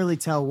can't really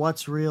tell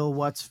what's real,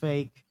 what's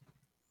fake.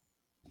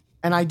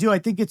 And I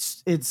think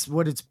it's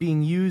what it's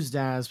being used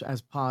as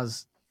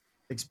Paz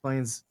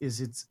explains, is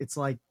it's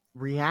like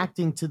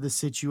reacting to the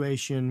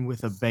situation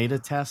with a beta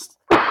test,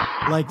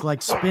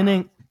 like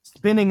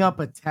spinning up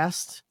a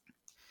test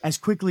as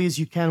quickly as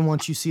you can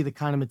once you see the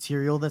kind of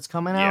material that's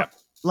coming out. Yep.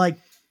 Like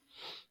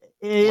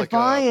if Like a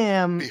I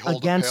am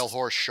Behold against a pale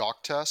horse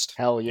shock test.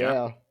 Hell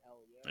yeah.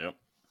 yep.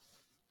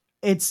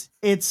 it's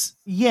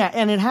yeah,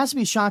 and it has to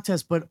be shock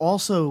test, but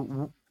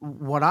also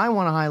what I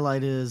want to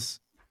highlight is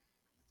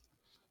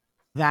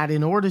that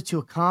in order to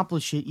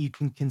accomplish it, you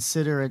can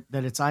consider it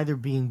that it's either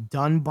being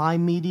done by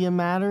Media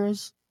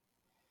Matters,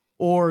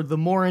 or the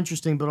more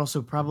interesting, but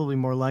also probably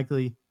more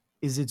likely,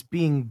 is it's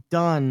being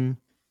done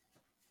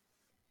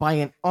by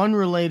an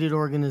unrelated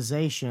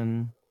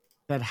organization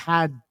that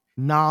had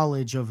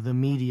knowledge of the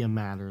Media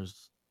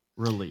Matters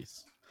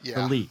release, the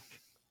Yeah. leak.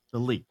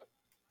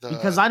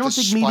 Because I don't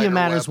the think Media spider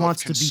Matters web of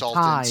wants to be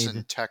consultants tied.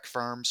 and tech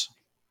firms.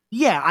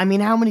 Yeah, I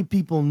mean, how many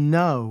people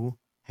know,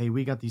 hey,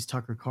 we got these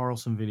Tucker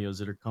Carlson videos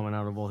that are coming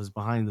out of all his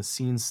behind the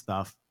scenes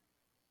stuff.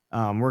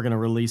 We're going to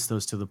release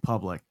those to the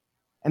public.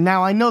 And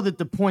now I know that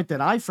the point that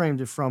I framed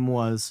it from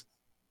was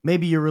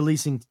maybe you're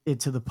releasing it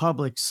to the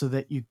public so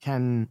that you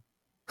can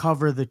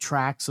cover the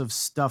tracks of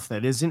stuff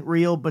that isn't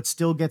real, but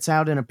still gets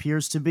out and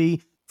appears to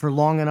be for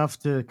long enough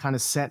to kind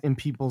of set in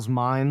people's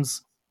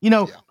minds. You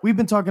know, Yeah. we've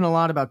been talking a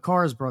lot about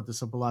cars, brought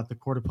this up a lot, the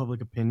court of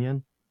public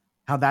opinion,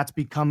 how that's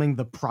becoming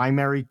the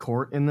primary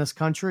court in this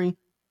country.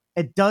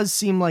 It does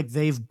seem like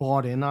they've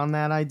bought in on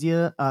that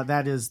idea.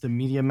 That is, the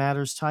Media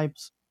Matters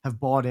types have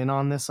bought in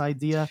on this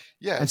idea.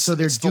 Yeah, And it's, so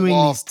they're it's the doing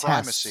law these of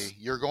primacy. tests.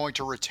 You're going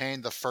to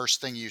retain the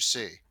first thing you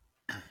see.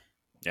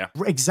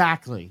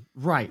 Exactly.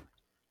 Right.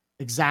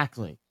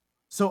 Exactly.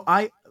 So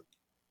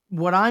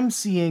what I'm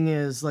seeing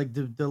is like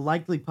the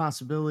likely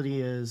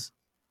possibility is,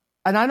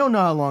 and I don't know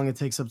how long it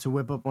takes up to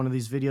whip up one of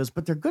these videos,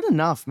 but they're good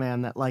enough,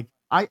 man, that like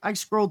I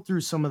scrolled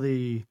through some of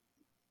the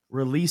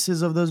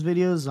releases of those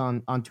videos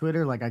on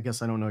Twitter. Like, I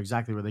guess I don't know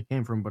exactly where they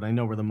came from, but I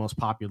know where the most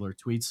popular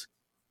tweets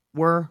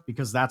were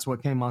because that's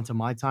what came onto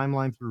my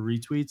timeline through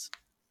retweets.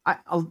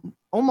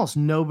 Almost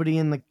nobody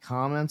in the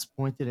comments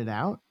pointed it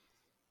out.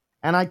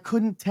 And I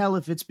couldn't tell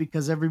if it's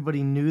because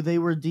everybody knew they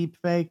were deep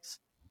fakes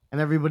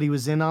and everybody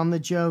was in on the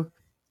joke,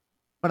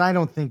 but I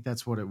don't think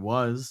that's what it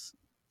was,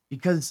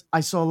 because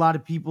I saw a lot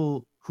of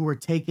people who were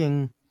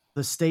taking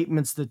the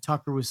statements that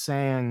Tucker was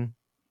saying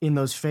in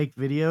those fake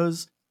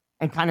videos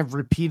and kind of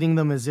repeating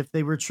them as if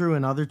they were true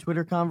in other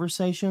Twitter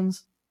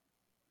conversations.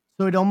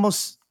 So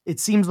it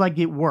seems like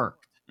it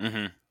worked.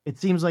 Mm-hmm. It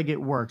seems like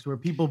it works where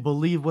people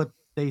believe what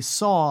they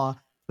saw,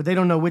 but they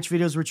don't know which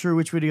videos were true,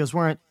 which videos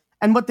weren't.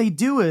 And what they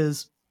do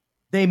is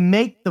they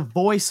make the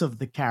voice of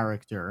the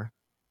character,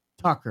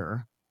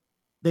 Tucker,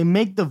 they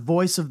make the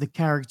voice of the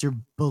character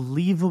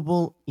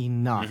believable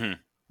enough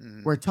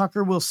Mm-hmm. where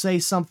Tucker will say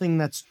something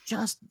that's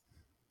just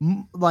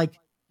like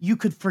you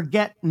could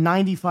forget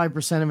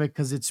 95% of it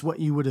because it's what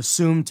you would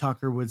assume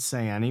Tucker would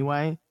say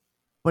anyway.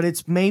 But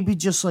it's maybe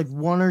just like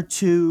one or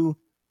two,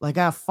 like,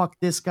 fuck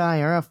this guy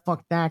or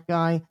fuck that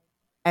guy.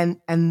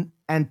 And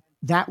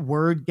that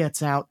word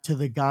gets out to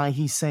the guy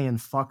he's saying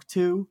fuck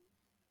to,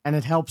 and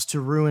it helps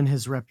to ruin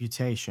his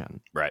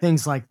reputation. Right.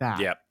 Things like that.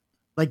 Yep.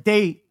 Like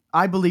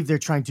I believe they're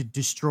trying to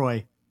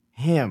destroy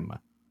him.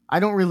 I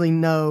don't really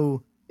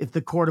know if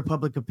the court of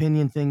public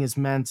opinion thing is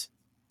meant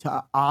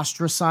to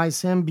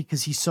ostracize him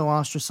because he's so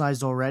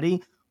ostracized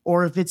already,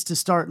 or if it's to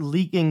start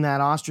leaking that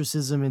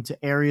ostracism into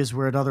areas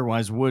where it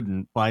otherwise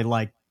wouldn't by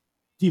like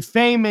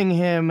defaming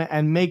him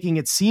and making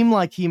it seem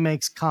like he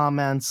makes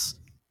comments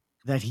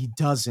that he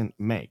doesn't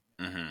make.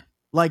 Mm-hmm.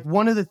 Like,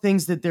 one of the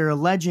things that they're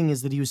alleging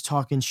is that he was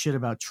talking shit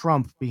about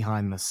Trump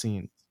behind the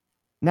scenes.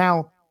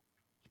 Now,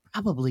 he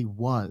probably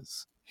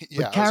was.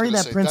 Yeah, But carry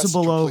that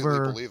principle that's completely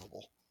over.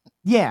 believable.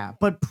 Yeah,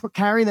 but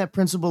carry that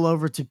principle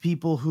over to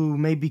people who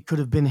maybe could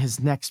have been his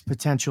next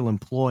potential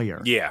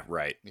employer. Yeah,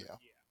 right. Yeah.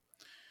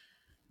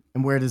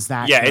 And where does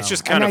that Yeah, go? it's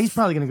just kind of... he's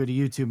probably going to go to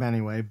YouTube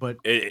anyway, but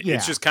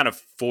It's just kind of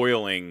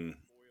foiling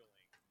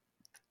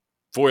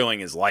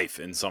his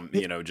life in some,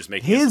 just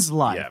making his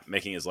life. Yeah,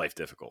 making his life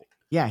difficult.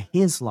 Yeah,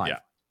 his life. Yeah.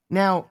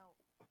 Now,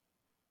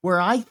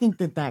 where I think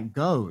that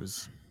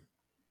goes,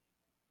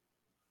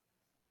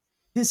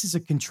 this is a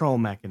control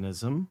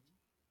mechanism.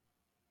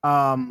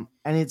 And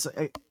it's,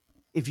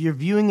 if you're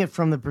viewing it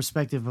from the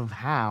perspective of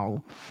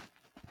how,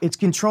 it's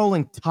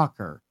controlling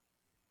Tucker,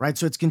 right?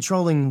 So it's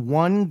controlling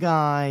one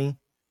guy,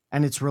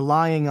 and it's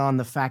relying on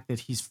the fact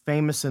that he's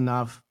famous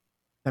enough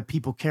that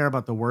people care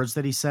about the words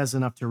that he says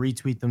enough to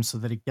retweet them so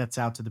that it gets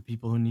out to the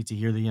people who need to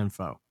hear the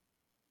info.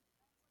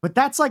 But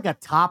that's like a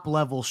top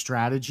level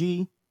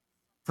strategy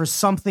for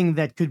something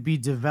that could be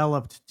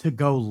developed to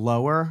go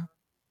lower.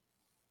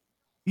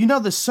 You know,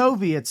 the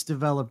Soviets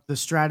developed the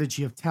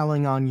strategy of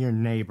telling on your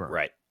neighbor.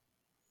 Right.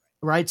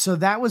 Right? So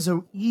that was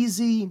an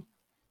easy,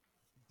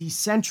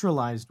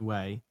 decentralized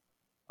way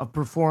of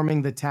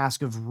performing the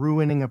task of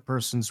ruining a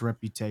person's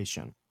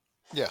reputation.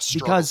 Yeah,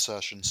 struggle Because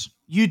sessions.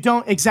 you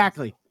don't,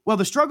 exactly. Well,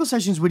 the struggle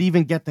sessions would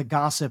even get the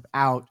gossip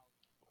out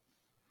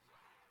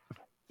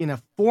in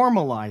a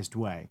formalized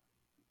way.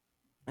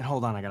 And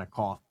hold on, I got a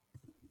cough.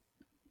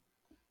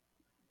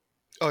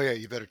 Oh, yeah,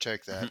 you better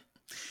take that.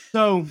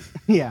 So,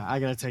 yeah, I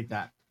got to take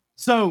that.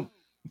 So,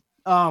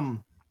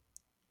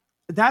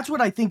 that's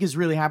what I think is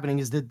really happening,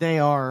 is that they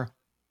are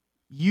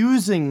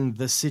using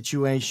the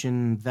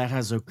situation that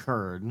has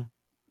occurred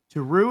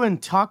to ruin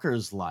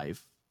Tucker's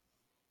life.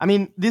 I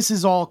mean, this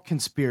is all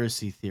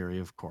conspiracy theory,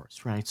 of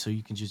course, right? So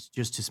you can just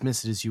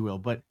dismiss it as you will,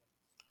 but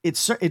it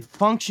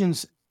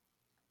functions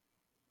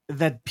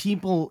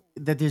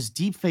that there's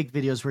deep fake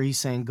videos where he's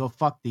saying, go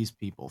fuck these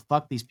people,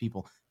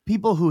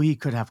 people who he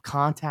could have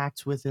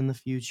contacts with in the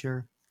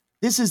future.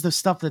 This is the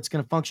stuff that's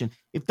going to function.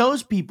 If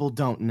those people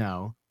don't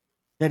know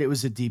that it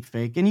was a deep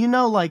fake, and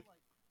like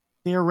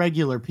they're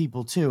regular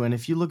people too. And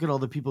if you look at all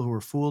the people who were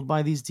fooled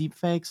by these deep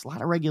fakes, a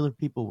lot of regular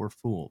people were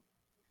fooled.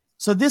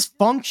 So this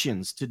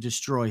functions to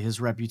destroy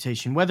his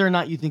reputation, whether or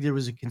not you think there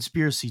was a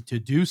conspiracy to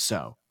do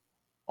so.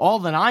 All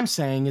that I'm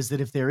saying is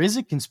that if there is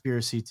a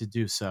conspiracy to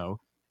do so,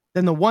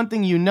 then the one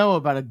thing you know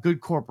about a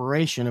good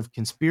corporation of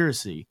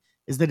conspiracy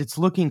is that it's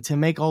looking to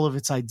make all of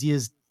its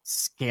ideas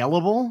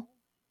scalable.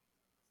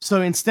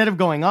 So instead of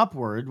going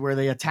upward, where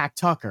they attack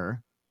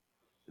Tucker,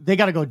 they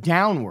got to go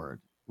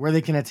downward, where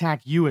they can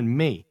attack you and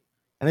me.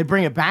 And they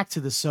bring it back to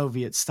the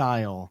Soviet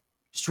style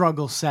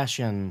struggle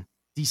session,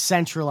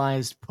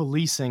 decentralized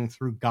policing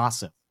through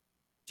gossip,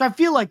 which I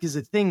feel like is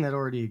a thing that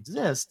already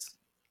exists,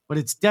 but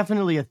it's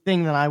definitely a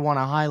thing that I want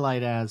to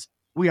highlight as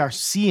we are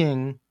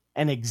seeing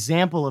an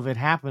example of it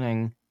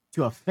happening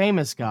to a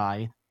famous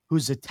guy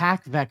whose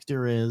attack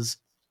vector is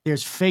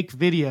there's fake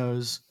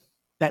videos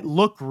that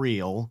look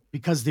real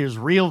because there's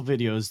real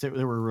videos that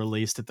were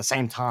released at the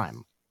same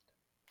time.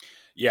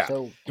 Yeah.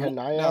 So can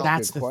I no. ask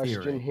That's a the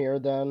question theory. here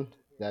then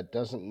that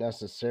doesn't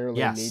necessarily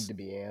Yes. need to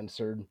be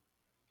answered?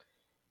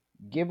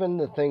 Given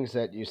the things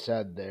that you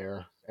said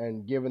there,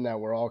 and given that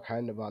we're all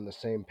kind of on the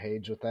same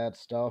page with that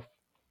stuff,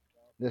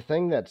 the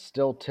thing that's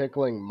still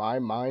tickling my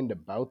mind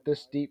about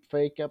this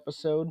deepfake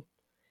episode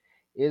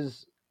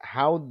is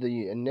how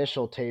the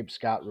initial tapes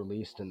got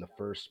released in the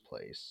first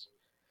place.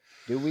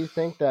 Do we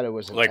think that it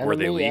was an Like, were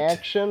they enemy leaked?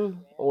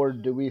 action, or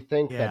do we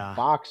think Yeah. that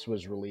Fox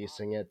was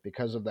releasing it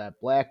because of that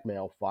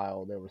blackmail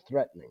file they were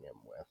threatening him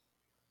with?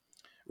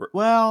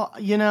 Well,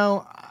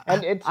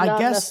 And it's I not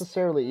guess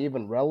necessarily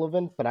even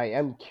relevant, but I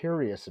am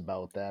curious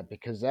about that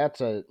because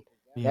that's a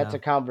yeah.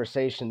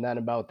 conversation then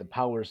about the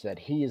powers that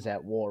he's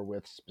at war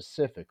with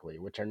specifically,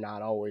 which are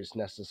not always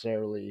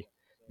necessarily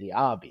the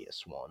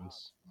obvious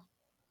ones.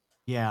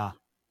 Yeah.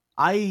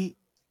 I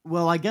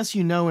guess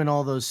in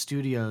all those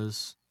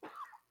studios,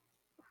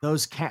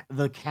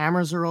 the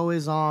cameras are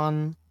always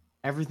on,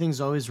 everything's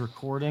always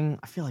recording.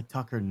 I feel like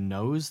Tucker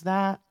knows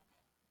that.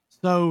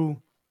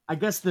 So, I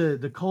guess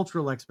the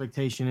cultural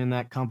expectation in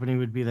that company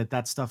would be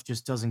that stuff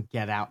just doesn't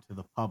get out to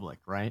the public,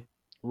 right?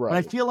 But I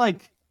Right. feel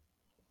like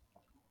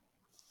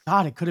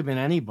God, it could have been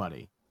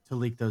anybody to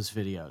leak those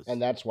videos.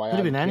 And that's why Could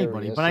have I'm been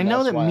anybody, curious, but I and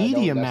know that's that why I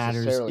Media don't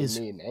Matters necessarily is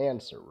need an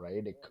answer,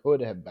 right? It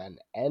could have been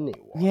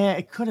anyone. yeah,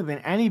 it could have been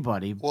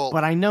anybody, Well-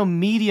 but I know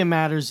Media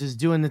Matters is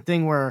doing the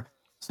thing where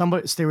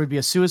there would be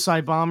a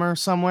suicide bomber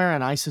somewhere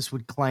and ISIS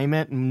would claim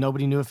it and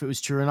nobody knew if it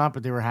was true or not,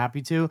 but they were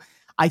happy to.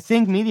 I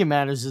think Media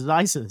Matters is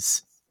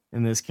ISIS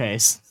in this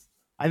case.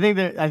 I think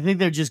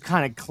they're just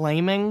kind of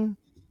claiming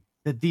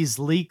that these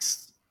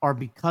leaks are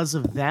because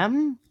of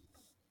them.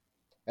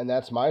 And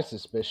that's my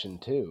suspicion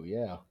too,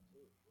 yeah.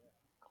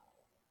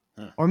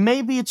 Or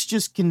maybe it's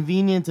just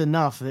convenient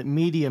enough that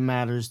Media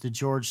Matters, the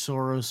George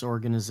Soros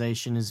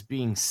organization, is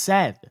being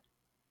said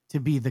to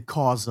be the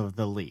cause of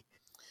the leak.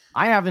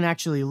 I haven't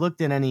actually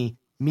looked at any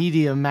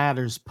Media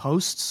Matters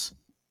posts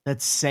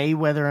that say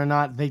whether or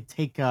not they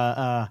take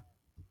the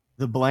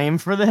blame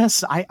for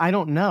this. I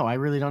don't know. I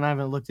really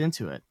haven't looked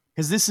into it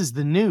because this is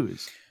the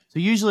news. So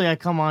usually I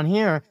come on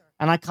here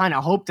and I kind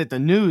of hope that the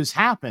news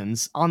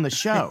happens on the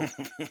show,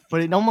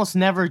 but it almost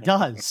never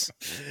does.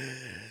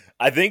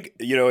 I think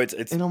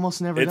It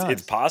almost never does.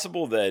 It's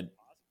possible that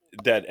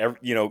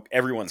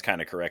everyone's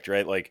kind of correct,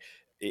 right? Like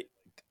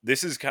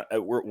this is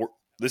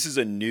this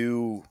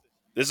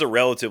is a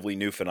relatively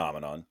new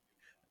phenomenon,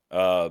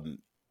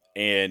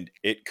 and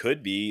it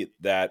could be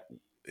that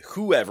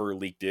whoever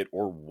leaked it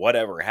or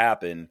whatever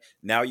happened,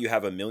 now you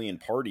have a million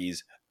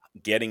parties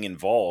getting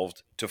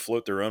involved to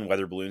float their own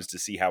weather balloons to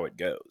see how it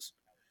goes.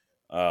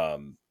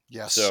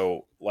 Yes.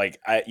 So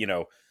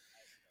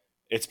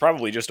it's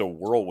probably just a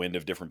whirlwind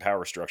of different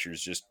power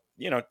structures, just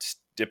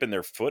dipping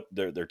their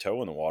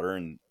toe in the water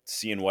and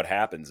seeing what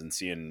happens and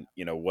seeing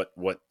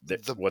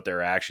what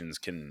their actions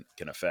can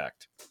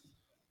affect.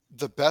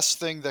 The best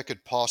thing that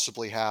could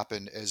possibly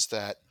happen is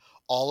that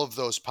all of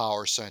those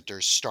power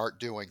centers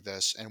start doing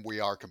this, and we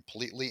are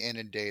completely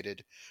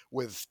inundated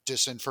with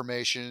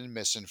disinformation and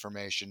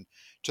misinformation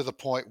to the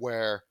point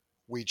where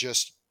we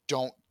just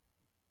don't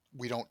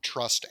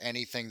trust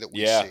anything that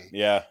we see.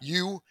 Yeah.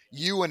 You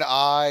and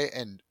I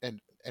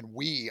and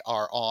we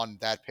are on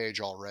that page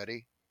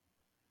already.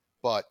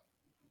 But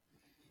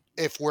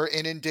if we're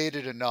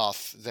inundated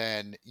enough,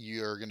 then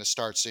you're going to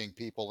start seeing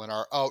people in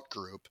our out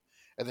group,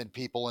 and then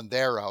people in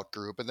their out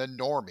group, and then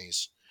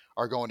normies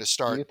are going to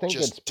start Do you think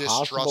just it's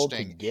possible to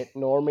distrusting. get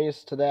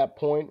normies to that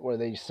point where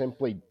they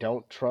simply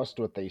don't trust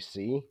what they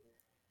see?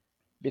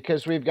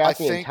 Because we've got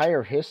the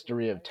entire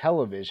history of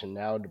television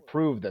now to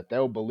prove that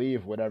they'll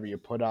believe whatever you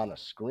put on a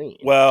screen.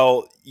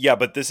 Well, yeah,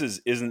 but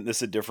isn't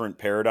this a different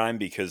paradigm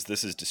because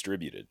this is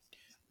distributed?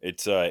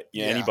 It's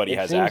anybody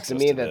has access to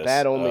this. It seems to me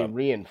that only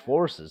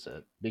reinforces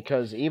it,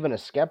 because even a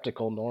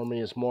skeptical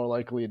normie is more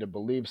likely to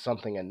believe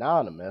something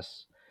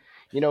anonymous.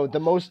 The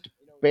most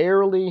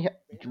barely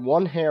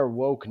one hair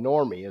woke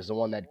normie is the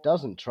one that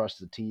doesn't trust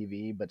the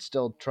TV but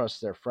still trusts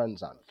their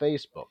friends on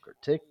Facebook or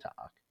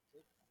TikTok.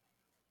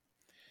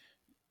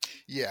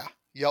 Yeah.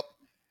 Yep.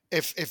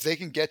 If they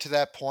can get to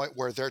that point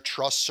where their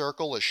trust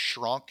circle is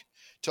shrunk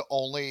to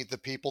only the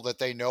people that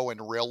they know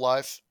in real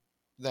life,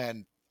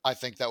 then I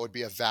think that would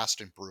be a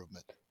vast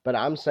improvement. But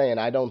I'm saying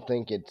I don't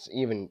think it's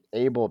even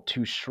able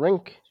to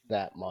shrink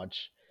that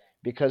much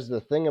because the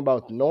thing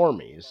about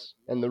normies,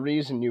 and the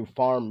reason you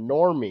farm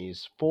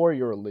normies for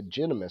your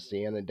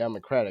legitimacy in a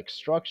democratic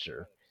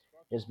structure,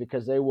 is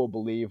because they will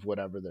believe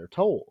whatever they're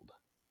told.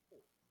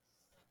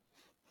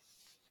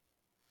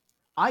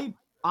 I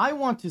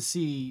want to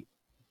see,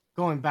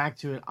 going back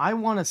to it, I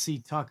want to see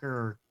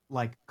Tucker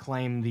like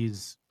claim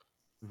these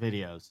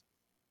videos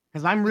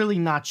because I'm really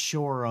not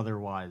sure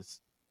otherwise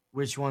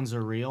which ones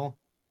are real.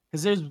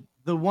 Because there's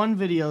the one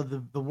video,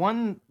 the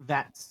one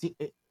that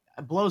it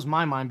blows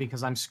my mind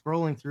because I'm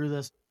scrolling through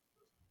this.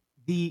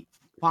 The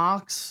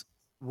Fox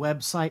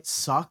website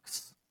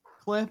sucks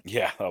clip.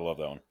 Yeah, I love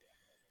that one.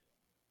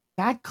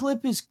 That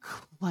clip is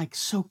like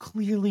so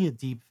clearly a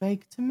deep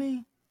fake to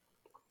me.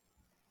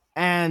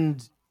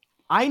 And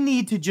I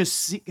need to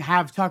just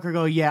have Tucker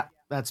go, yeah,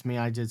 that's me.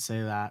 I did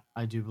say that.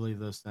 I do believe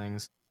those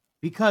things.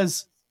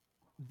 Because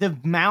the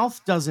mouth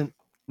doesn't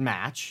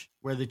match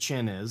where the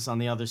chin is on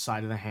the other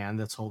side of the hand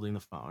that's holding the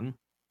phone.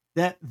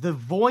 That the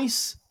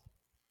voice,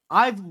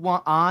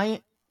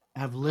 I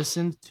have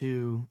listened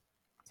to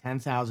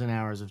 10,000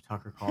 hours of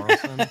Tucker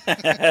Carlson.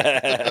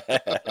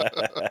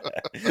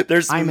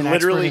 There's I'm an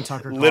expert in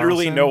Tucker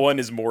literally no Carlson. one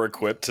is more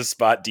equipped to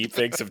spot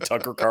deepfakes of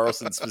Tucker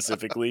Carlson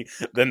specifically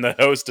than the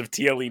host of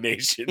TLE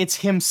Nation. It's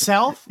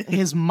himself,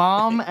 his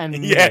mom, and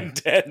me. Yeah,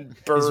 and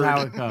is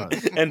how it Bird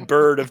goes. and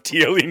Bird of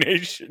TLE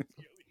Nation.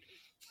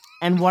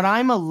 And what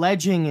I'm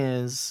alleging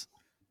is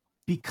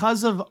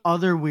because of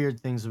other weird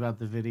things about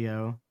the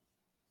video,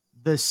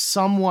 the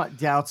somewhat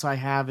doubts I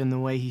have in the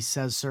way he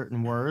says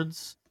certain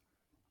words,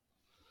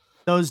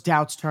 those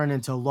doubts turn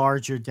into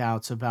larger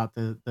doubts about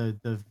the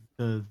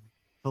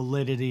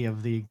validity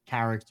of the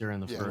character in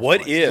the Yeah. first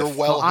What place. if Your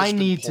well So has I been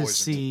need to poisoned.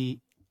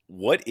 see.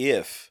 What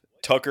if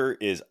Tucker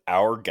is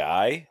our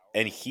guy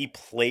and he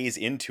plays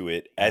into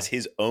it as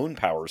his own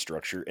power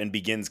structure and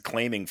begins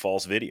claiming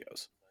false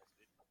videos?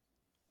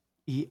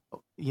 You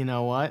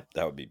know what?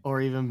 That would be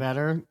Or even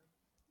better,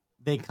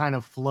 they kind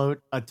of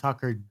float a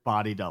Tucker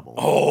body double.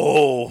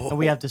 oh, And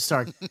we have to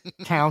start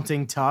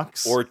counting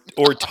tucks. or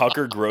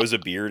Tucker grows a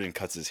beard and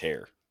cuts his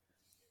hair.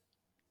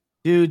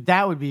 Dude,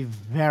 that would be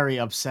very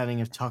upsetting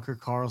if Tucker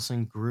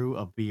Carlson grew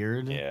a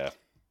beard. Yeah.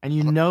 And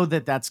you know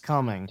that that's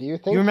coming. Do you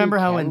think remember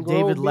he how can when grow a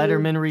David beard?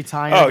 Letterman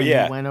retired Oh and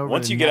yeah. he went over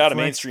Once to you get out of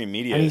Netflix mainstream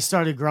media, and he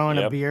started growing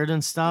a Yep. beard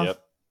and stuff?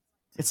 Yep.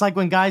 It's like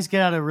when guys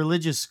get out of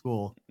religious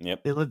school.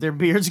 Yep. They let their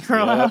beards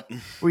grow Yep. out,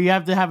 where you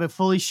have to have a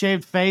fully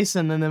shaved face,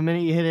 and then the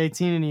minute you hit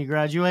 18 and you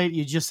graduate,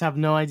 you just have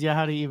no idea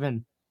how to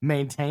even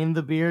maintain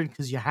the beard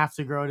because you have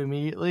to grow it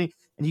immediately.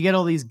 And you get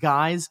all these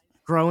guys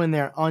growing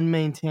their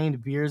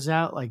unmaintained beards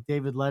out like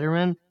David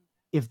Letterman.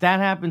 If that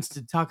happens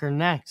to Tucker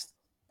next,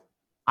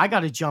 I got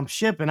to jump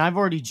ship, and I've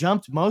already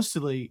jumped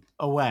mostly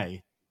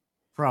away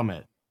from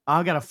it.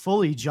 I've got to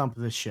fully jump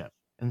the ship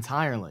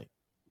entirely.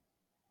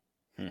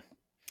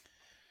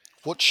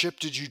 What ship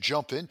did you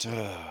jump into?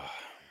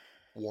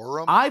 War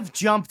Room? I've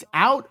jumped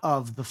out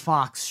of the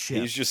Fox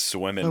ship. He's just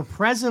swimming. So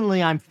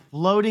presently, I'm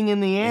floating in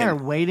the air,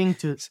 waiting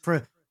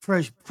for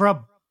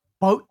a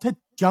boat to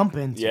jump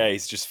into. Yeah,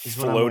 he's just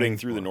floating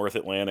through the North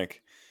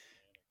Atlantic.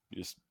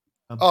 Just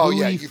Oh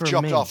yeah, you've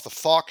jumped off the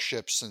Fox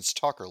ship since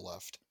Tucker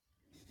left.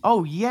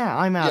 Oh yeah,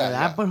 I'm out of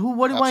that. Yeah, but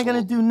what am I gonna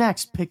absolutely. do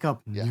next? Pick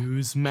up Yeah.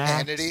 Newsmax?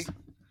 Hannity?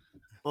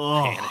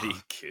 Ugh.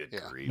 Hannity, good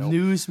Yeah. grief.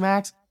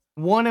 Newsmax?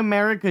 One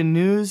America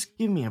News?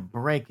 Give me a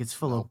break. It's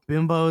full of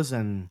bimbos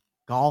and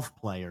golf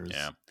players.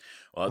 Yeah.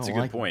 Well, that's I a don't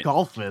good like point.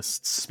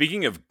 Golfists.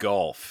 Speaking of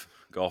golf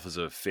is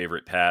a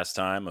favorite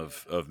pastime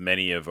of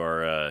many of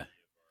our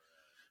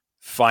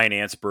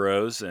finance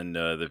bros and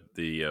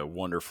the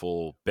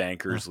wonderful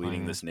bankers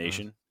leading this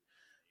nation.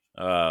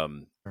 I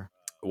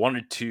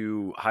wanted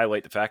to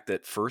highlight the fact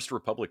that First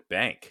Republic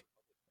Bank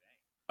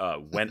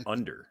went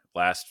under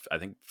last, I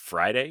think,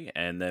 Friday,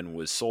 and then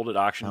was sold at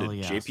auction to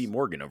JP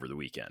Morgan over the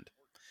weekend.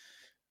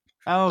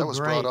 Oh, that was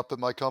great. brought up in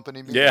my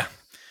company meeting. Yeah,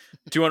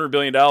 $200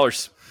 billion.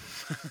 Love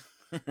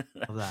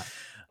that.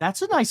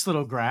 That's a nice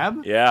little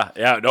grab. Yeah.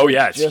 Oh,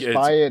 yeah. Just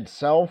by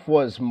itself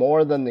was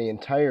more than the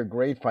entire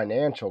great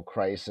financial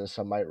crisis,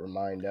 I might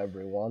remind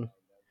everyone.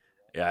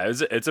 Yeah,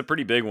 it's a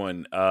pretty big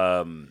one.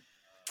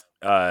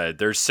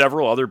 There's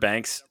several other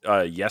banks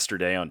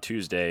yesterday on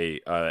Tuesday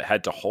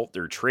had to halt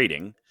their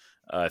trading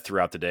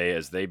throughout the day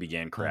as they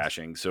began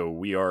crashing. So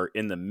we are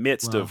in the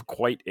midst of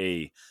quite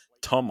a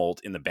tumult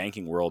in the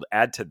banking world.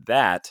 Add to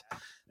that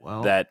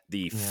that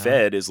the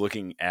Fed is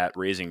looking at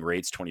raising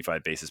rates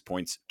 25 basis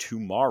points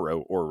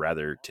tomorrow, or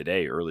rather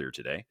earlier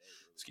today.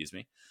 Excuse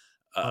me.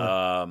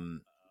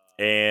 And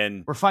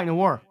we're fighting a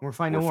war. We're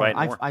fighting a war.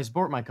 Fighting a war. I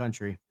support my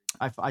country.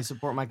 I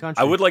support my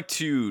country. I would like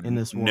to in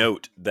this war.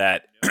 note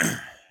that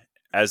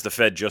as the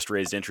Fed just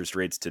raised interest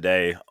rates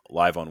today,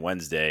 live on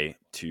Wednesday,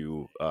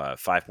 to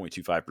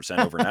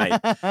 5.25%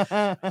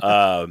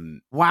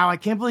 overnight. Wow, I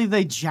can't believe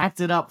they jacked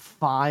it up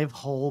 5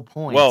 whole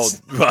Well,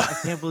 points. I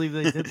can't believe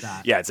they did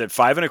that. Yeah, it's at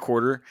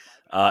 5.25%,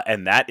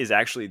 and that is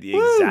actually the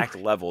exact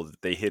level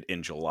that they hit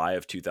in July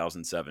of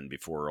 2007.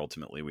 Before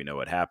ultimately we know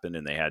what happened,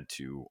 and they had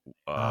to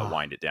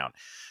wind it down.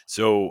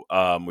 So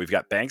we've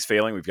got banks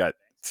failing. We've got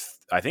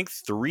I think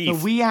 3. So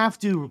we have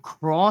to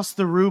cross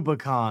the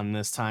Rubicon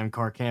this time,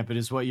 Carcampit,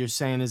 is what you're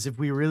saying, is if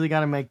we really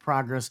got to make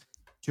progress,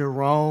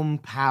 Jerome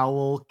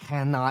Powell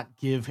cannot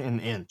give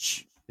an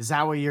inch. Is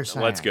that what you're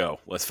saying? Let's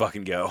go. Let's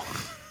fucking go.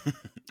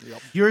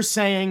 You're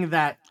saying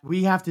that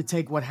we have to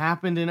take what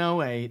happened in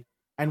 08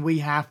 and we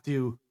have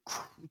to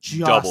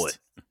just double it,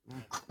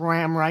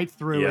 cram right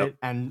through it,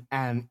 and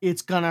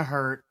it's going to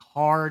hurt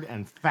hard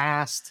and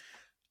fast.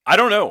 I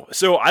don't know.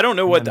 So I don't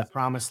know what the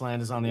promised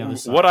land is on the other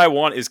side. What I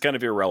want is kind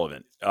of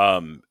irrelevant.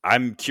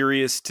 I'm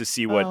curious to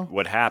see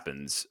what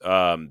happens.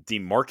 The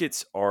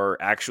markets are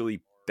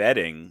actually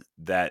betting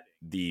that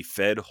the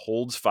Fed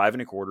holds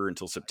 5.25%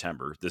 until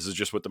September. This is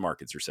just what the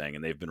markets are saying,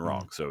 and they've been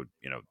wrong. So,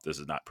 this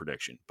is not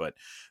prediction, but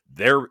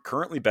they're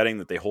currently betting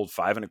that they hold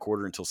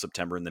 5.25% until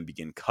September and then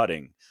begin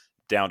cutting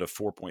down to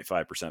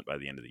 4.5% by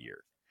the end of the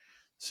year.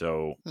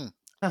 So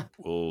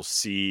we'll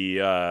see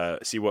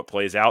what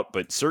plays out,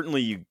 but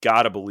certainly you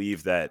got to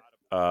believe that,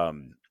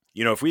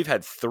 if we've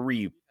had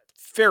 3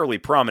 fairly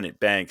prominent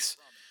banks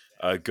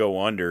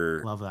go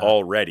under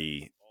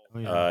already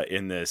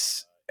in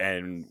this,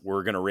 and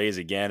we're going to raise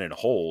again and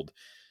hold,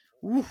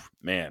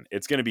 man,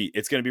 it's going to be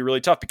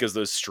really tough because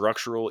those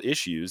structural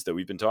issues that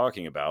we've been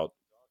talking about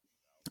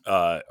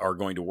are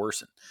going to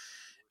worsen.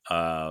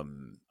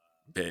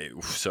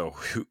 So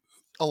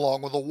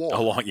along with a war.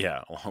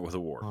 Along with a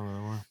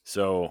war.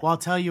 So, well, I'll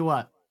tell you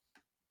what.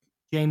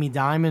 Jamie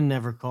Dimon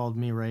never called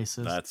me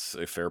racist. That's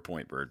a fair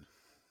point, Bird.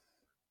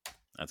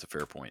 That's a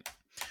fair point.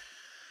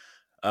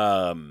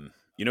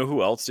 You know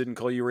who else didn't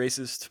call you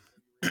racist?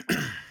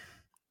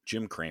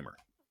 Jim Cramer.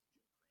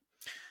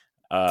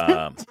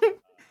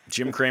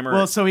 Jim Cramer.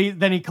 Well, so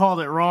he called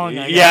it wrong.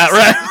 I yeah,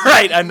 guess.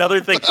 right. Another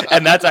thing,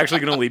 and that's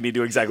actually going to lead me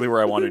to exactly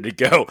where I wanted to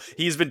go.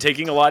 He's been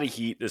taking a lot of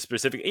heat.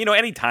 Specific,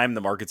 anytime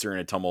the markets are in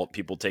a tumult,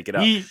 people take it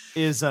out. Heat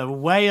is a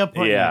way of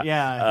putting it.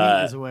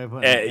 Yeah, heat is a way of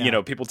putting it.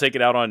 Yeah. People take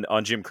it out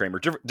on Jim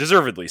Cramer,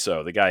 deservedly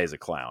so. The guy is a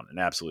clown, an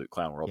absolute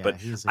clown world. But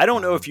I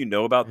don't know if you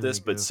know about this,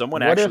 but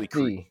someone actually,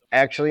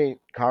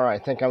 Cara, I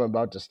think I'm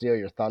about to steal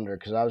your thunder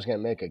because I was going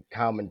to make a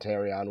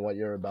commentary on what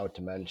you're about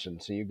to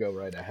mention. So you go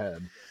right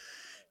ahead.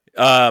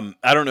 I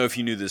don't know if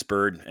you knew this,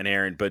 Bird and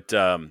Aaron, but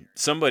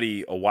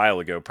somebody a while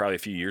ago, probably a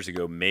few years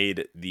ago,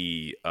 made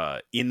the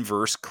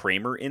inverse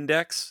Cramer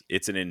index.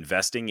 It's an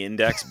investing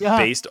index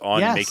based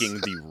on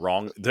making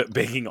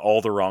making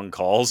all the wrong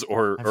calls,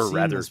 or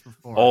rather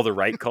all the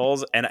right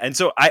calls. And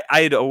so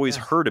I had always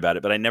heard about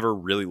it, but I never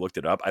really looked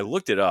it up. I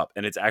looked it up,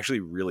 and it's actually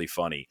really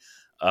funny.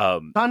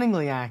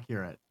 Stunningly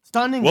accurate.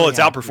 It's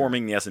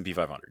outperforming the S&P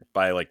 500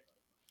 by like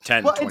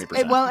 10,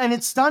 20%. And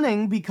it's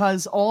stunning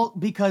because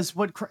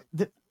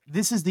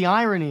this is the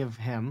irony of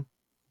him.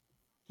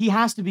 He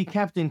has to be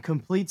kept in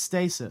complete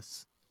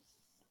stasis.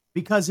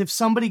 Because if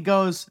somebody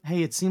goes,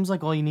 hey, it seems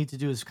like all you need to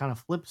do is kind of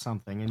flip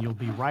something and you'll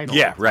be right.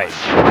 Right.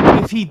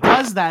 If he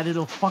does that,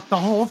 it'll fuck the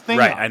whole thing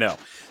up. Right, I know.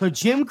 So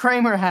Jim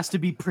Cramer has to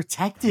be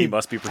protected. He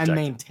must be protected. And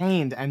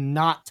maintained and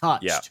not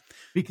touched. Yeah.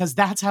 Because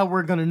that's how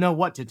we're going to know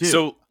what to do.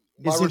 So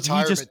my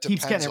retirement just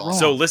keeps getting it wrong.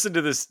 So listen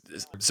to this.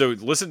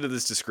 Listen to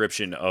this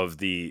description of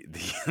the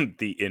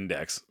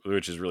index,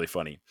 which is really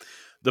funny.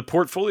 The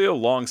portfolio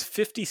longs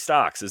 50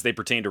 stocks as they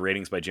pertain to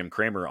ratings by Jim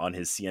Cramer on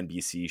his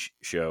CNBC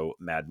show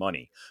Mad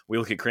Money. We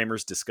look at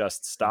Cramer's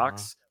discussed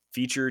stocks,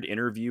 featured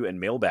interview, and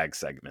mailbag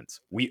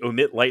segments. We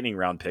omit lightning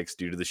round picks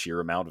due to the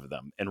sheer amount of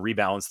them and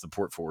rebalance the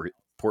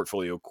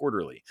portfolio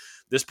quarterly.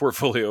 This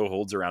portfolio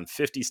holds around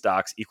 50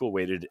 stocks, equal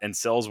weighted, and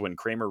sells when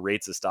Cramer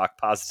rates a stock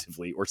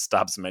positively or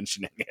stops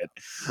mentioning it,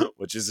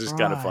 which is just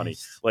kind of funny,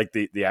 like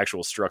the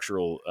actual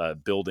structural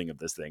building of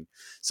this thing.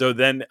 So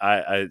then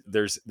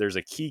there's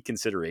a key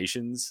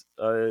considerations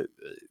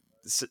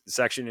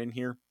section in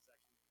here.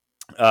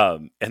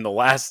 And the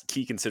last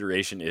key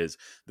consideration is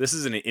this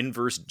is an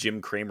inverse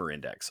Jim Cramer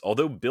index.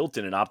 Although built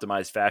in an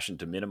optimized fashion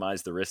to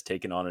minimize the risk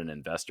taken on an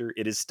investor,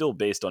 it is still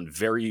based on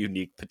very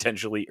unique,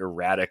 potentially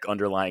erratic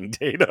underlying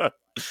data.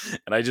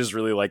 And I just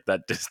really like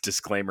that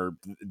disclaimer.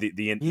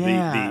 The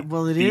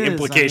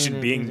implication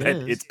being that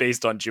it's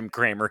based on Jim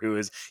Cramer, who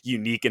is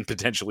unique and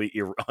potentially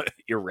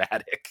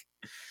erratic.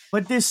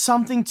 But there's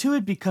something to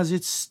it because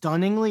it's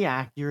stunningly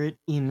accurate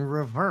in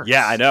reverse.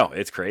 Yeah, I know.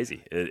 It's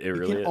crazy. It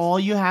really is. All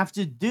you have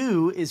to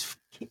do is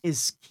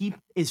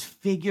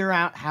figure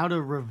out how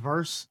to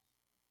reverse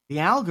the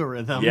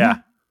algorithm.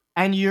 Yeah.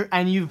 And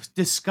you've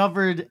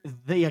discovered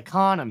the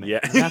economy. Yeah.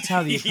 And that's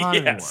how the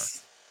economy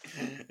works.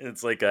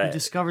 It's like you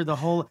discovered the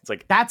whole. It's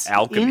like that's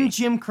alchemy. In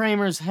Jim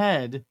Cramer's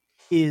head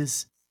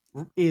is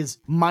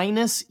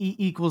minus E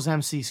equals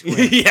MC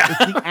squared. Yeah.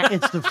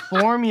 It's the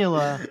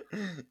formula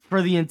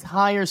for the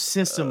entire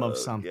system of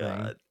something.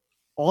 God.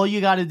 All you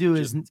got to do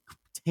is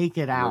take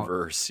it out.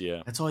 Reverse,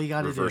 yeah. That's all you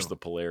got to do. Reverse the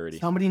polarity.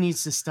 Somebody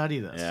needs to study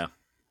this. Yeah.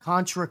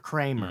 Contra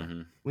Kramer.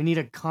 Mhm. We need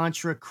a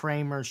Contra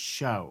Kramer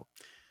show.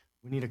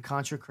 We need a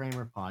Contra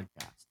Kramer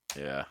podcast.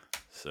 Yeah.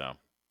 So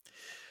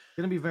It's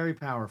going to be very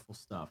powerful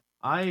stuff.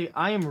 I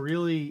am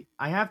really,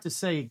 I have to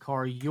say,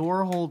 Carr,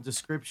 your whole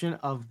description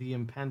of the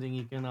impending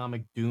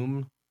economic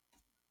doom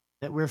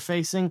that we're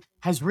facing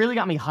has really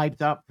got me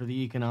hyped up for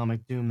the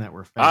economic doom that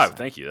we're facing.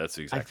 thank you. That's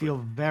exactly. I feel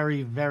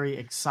very, very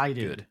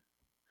excited Good.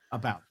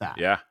 about that.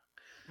 Yeah.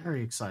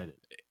 Very excited.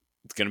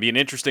 It's going to be an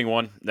interesting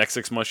one. Next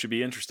 6 months should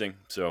be interesting.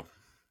 So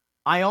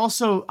I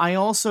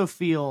also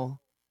feel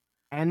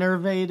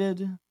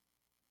enervated.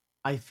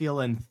 I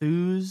feel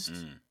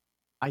enthused.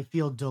 I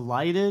feel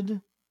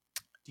delighted.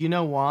 Do you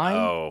know why?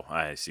 Oh,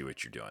 I see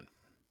what you're doing.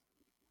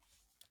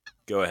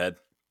 Go ahead.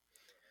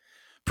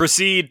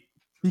 Proceed.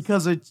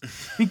 Because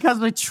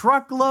a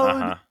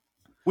truckload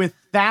with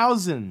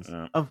thousands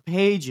of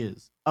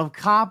pages of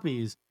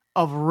copies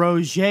of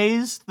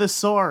Roget's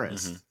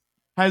Thesaurus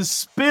has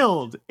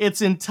spilled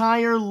its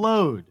entire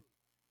load,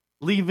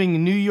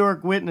 leaving New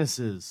York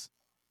witnesses.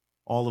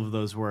 All of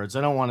those words.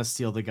 I don't want to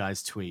steal the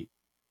guy's tweet.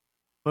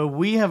 But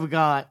we have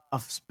got a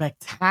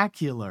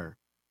spectacular,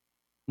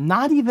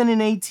 not even an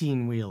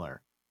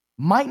 18-wheeler,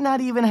 might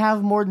not even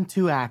have more than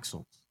 2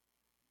 axles,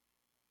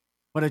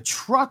 but a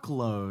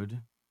truckload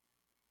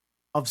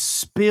of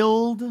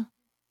spilled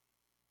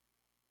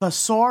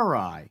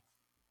thesauri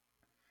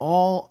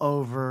all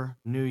over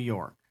New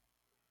York.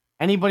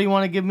 Anybody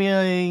want to give me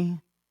a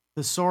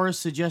thesaurus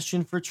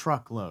suggestion for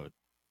truckload?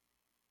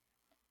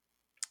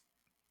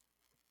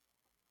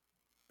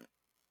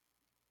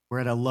 We're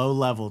at a low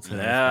level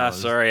today. Yeah,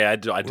 fellas. sorry.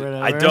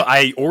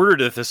 I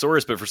ordered a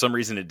thesaurus, but for some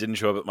reason it didn't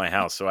show up at my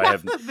house. So I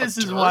have. This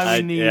is why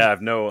we need. Yeah, I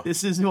have no.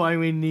 This is why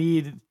we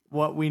need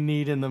what we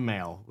need in the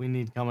mail. We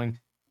need coming.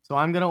 So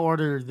I'm gonna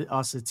order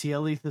us a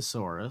TLE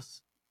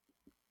thesaurus.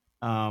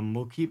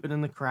 We'll keep it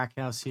in the crack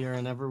house here,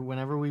 and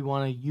whenever we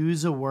want to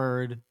use a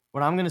word,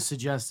 what I'm gonna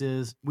suggest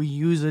is we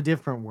use a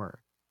different word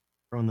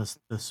from the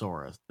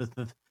thesaurus.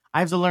 I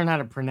have to learn how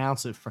to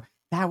pronounce it.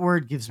 That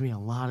word gives me a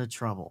lot of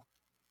trouble.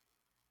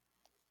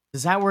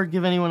 Does that word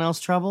give anyone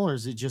else trouble, or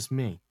is it just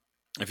me?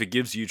 If it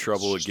gives you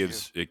trouble, it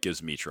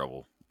gives me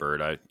trouble,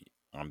 Bird.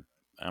 I'm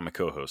a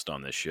co-host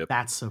on this ship.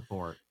 That's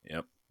support.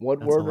 Yep. What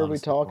That's word a lot are we of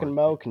support. talking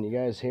about? Can you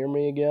guys hear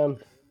me again?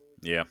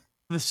 Yeah.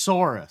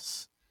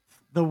 Thesaurus.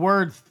 The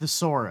word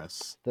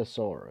thesaurus.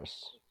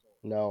 Thesaurus.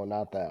 No,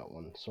 not that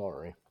one.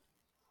 Sorry.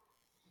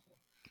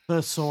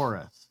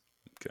 Thesaurus.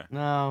 Okay.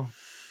 No,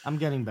 I'm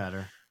getting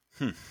better.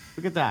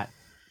 Look at that.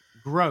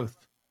 Growth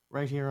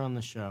right here on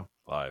the show.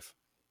 Live.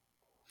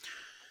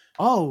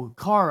 Oh,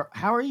 Carr,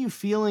 how are you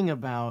feeling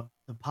about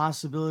the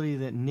possibility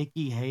that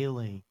Nikki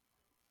Haley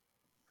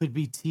could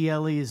be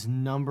TLE's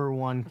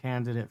 #1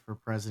 candidate for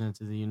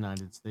president of the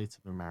United States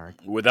of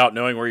America? Without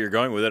knowing where you're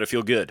going with it, I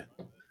feel good.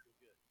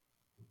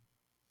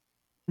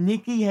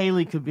 Nikki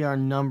Haley could be our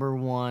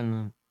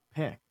 #1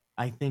 pick,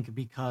 I think,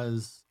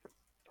 because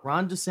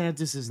Ron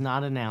DeSantis is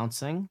not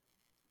announcing,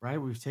 right?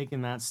 We've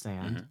taken that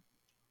stand.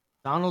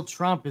 Donald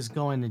Trump is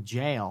going to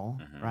jail,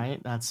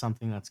 right? That's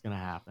something that's going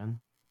to happen.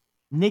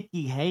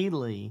 Nikki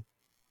Haley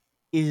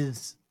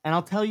is, and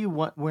I'll tell you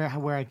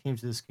where I came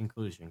to this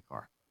conclusion,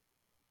 Carr.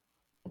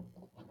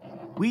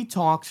 We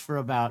talked for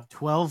about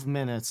 12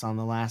 minutes on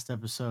the last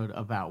episode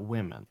about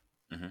women.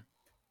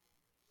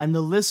 And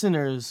the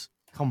listeners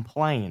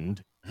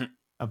complained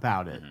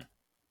about it.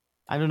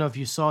 I don't know if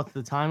you saw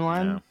the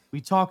timeline. No. We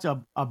talked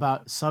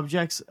about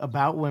subjects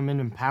about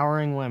women,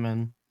 empowering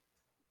women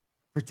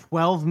for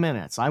 12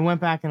 minutes. I went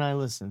back and I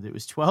listened. It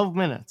was 12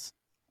 minutes.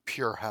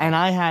 Pure hell. And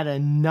I had a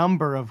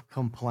number of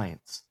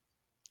complaints.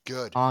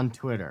 Good. On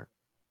Twitter.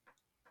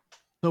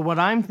 So what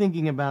I'm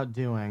thinking about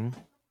doing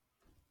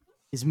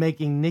is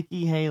making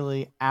Nikki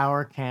Haley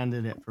our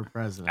candidate for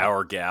president.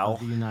 Our gal.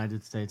 Of the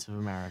United States of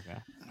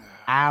America.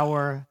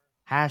 Our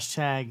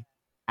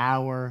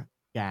 #our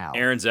gal.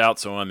 Aaron's out,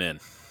 so I'm in.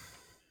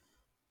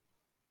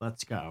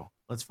 Let's go.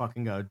 Let's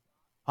fucking go.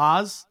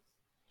 Pause.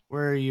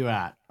 Where are you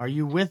at? Are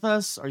you with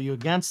us? Are you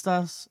against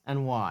us?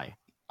 And why?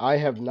 I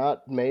have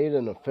not made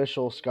an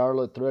official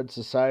Scarlet Thread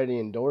Society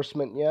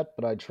endorsement yet,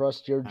 but I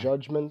trust your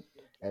judgment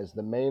as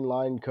the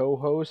mainline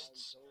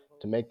co-hosts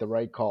to make the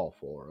right call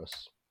for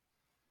us.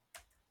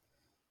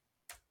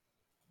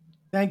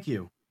 Thank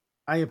you.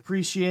 I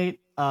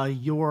appreciate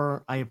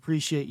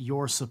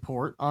your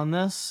support on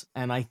this,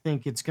 and I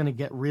think it's going to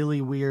get really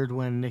weird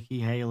when Nikki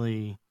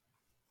Haley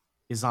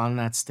is on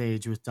that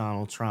stage with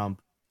Donald Trump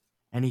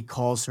and he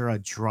calls her a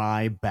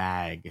dry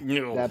bag.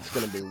 That's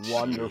going to be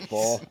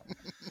wonderful.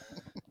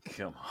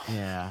 Come on.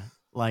 Yeah,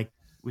 like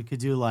we could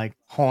do like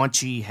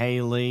Haunchy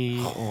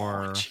Haley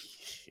or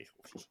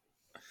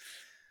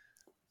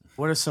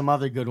what are some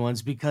other good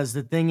ones? Because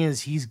the thing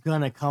is, he's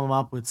gonna come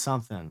up with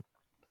something.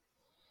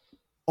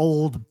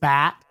 Old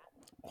Bat.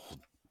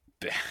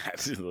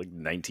 Bat, like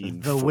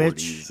 1940s. The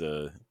Witch.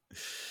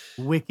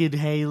 Wicked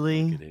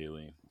Haley. Wicked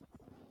Haley.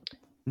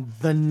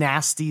 The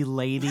Nasty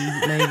Lady,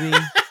 maybe.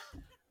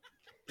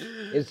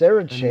 Is there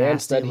a The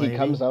chance nasty that he lady.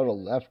 comes out of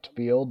left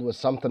field with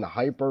something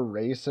hyper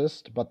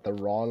racist but the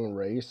wrong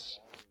race?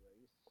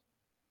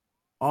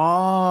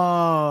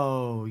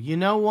 Oh, you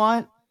know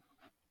what?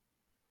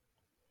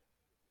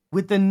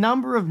 With the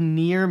number of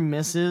near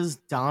misses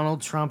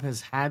Donald Trump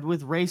has had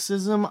with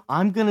racism,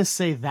 I'm going to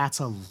say that's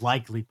a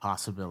likely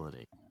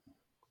possibility.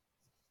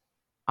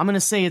 I'm going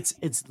to say it's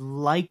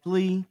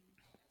likely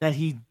that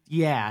he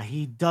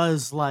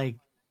does like.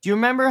 Do you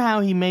remember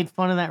how he made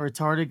fun of that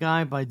retarded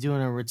guy by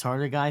doing a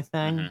retarded guy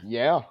thing? Mhm.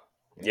 Yeah.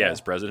 Yeah,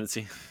 his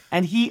presidency.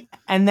 And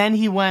then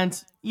he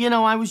went,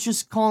 I was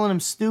just calling him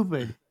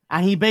stupid.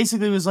 And he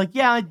basically was like,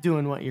 yeah, I'm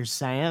doing what you're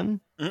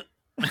saying.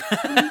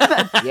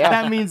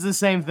 That means the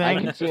same I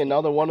thing. can see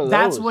another one of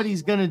That's those. what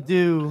he's gonna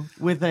do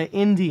with an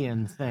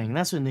Indian thing.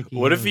 That's what Nikki.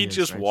 What if Haley he is,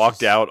 just right? walked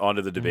She's- out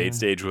onto the debate Mhm.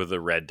 stage with a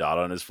red dot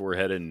on his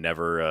forehead and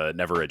never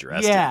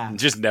addressed Yeah. it?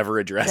 Just never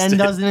addressed and it.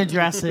 doesn't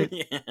address it?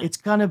 Yeah. It's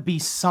gonna be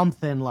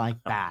something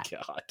like that.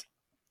 Oh, God.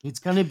 It's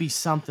gonna be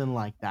something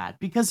like that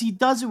because he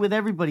does it with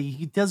everybody.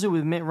 He does it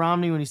with Mitt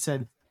Romney when he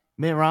said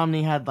Mitt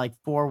Romney had like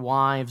 4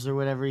 wives or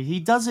whatever. He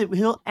does it.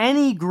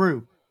 Any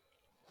group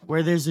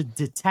where there's a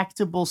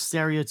detectable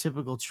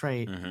stereotypical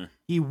trait, Mhm.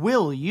 he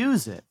will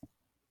use it.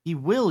 He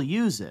will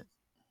use it.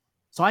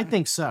 So I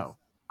think so.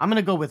 I'm going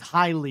to go with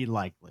highly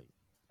likely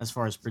as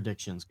far as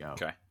predictions go.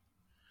 Okay.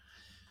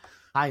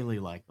 Highly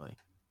likely.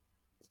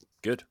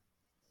 Good.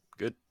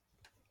 Good.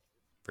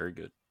 Very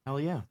good. Hell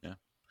yeah. Yeah.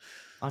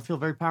 I feel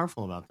very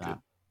powerful about that.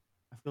 Good.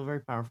 I feel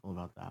very powerful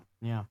about that.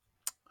 Yeah.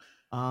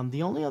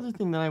 The only other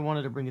thing that I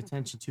wanted to bring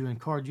attention to, and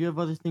Car, do you have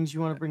other things you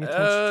want to bring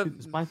attention to?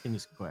 Because my thing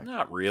is quick.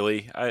 Not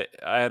really. I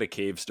had a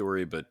cave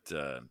story, but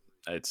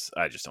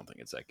I just don't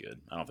think it's that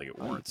good. I don't think it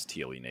warrants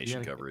TLE Nation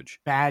had a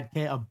coverage.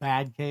 A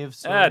bad cave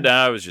story?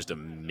 No, it was just a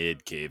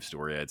mid cave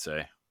story, I'd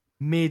say.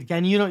 Mid,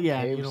 and you don't,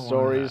 yeah. Cave you don't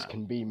stories wanna,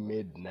 can be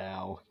mid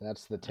now.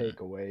 That's the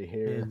takeaway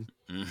here.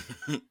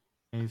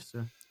 Cave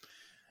story.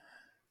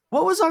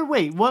 What was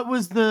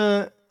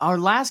our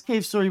last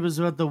cave story was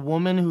about the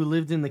woman who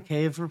lived in the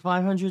cave for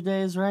 500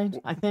 days, right?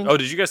 I think. Oh,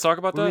 did you guys talk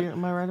about that?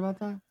 Am I right about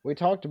that? We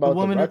talked about the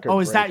woman who- record oh,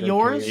 is that breaker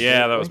yours? cave, Yeah,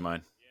 didn't that we? was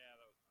mine.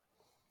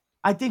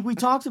 I think we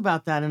talked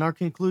about that, and our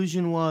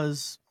conclusion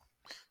was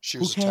She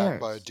Who was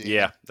attacked by a cares? demon.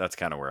 Yeah, that's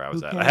kind of where I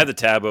was Who at. I cares? had the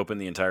tab open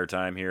the entire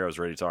time here. I was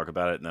ready to talk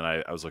about it, and then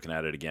I was looking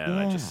at it again, and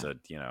I just Yeah. said,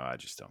 I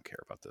just don't care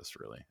about this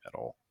really at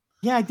all.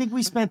 Yeah, I think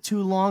we spent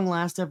too long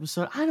last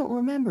episode. I don't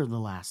remember the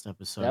last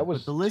episode. That was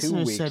but the 2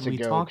 listeners weeks said we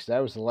ago, talked 'cause that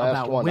was the last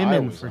about one I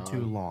women was for on.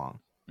 too long.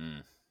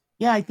 Mm.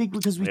 Yeah, I think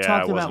because we Yeah,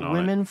 talked I wasn't about on it.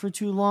 women for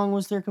too long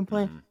was their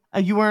complaint.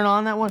 Mhm. You weren't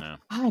on that one? No.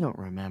 I don't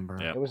remember.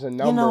 Yeah. It was a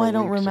number I of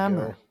don't weeks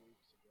remember. ago.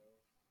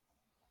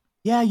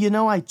 Yeah,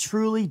 I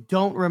truly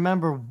don't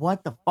remember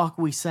what the fuck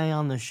we say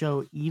on the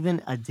show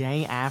even a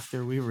day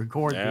after we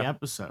record the Yeah.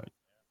 episode.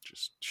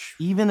 Just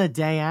Even a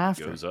day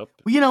after. goes up.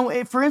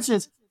 Well, for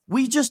instance,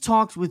 we just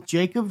talked with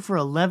Jacob for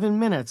 11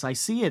 minutes. I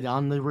see it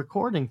on the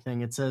recording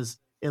thing. It says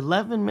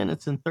 11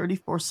 minutes and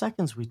 34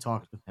 seconds we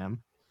talked with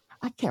him.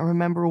 I can't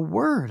remember a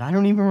word. I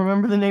don't even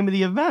remember the name of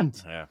the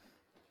event. Yeah.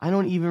 I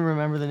don't even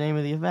remember the name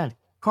of the event.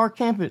 Car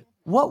Campit,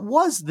 what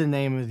was the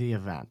name of the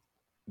event?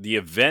 The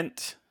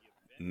event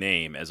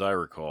name, as I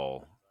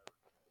recall,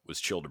 was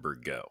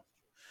Childeberg Go.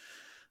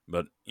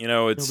 But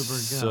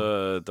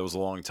Childeberg that was a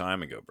long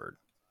time ago, Bird.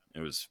 It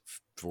was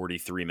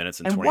 43 minutes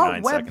and And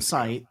 29 what seconds ago.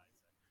 website?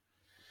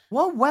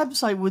 What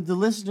website would the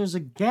listeners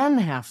again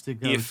have to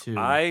go If to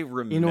I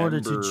remember in order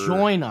to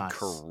join us?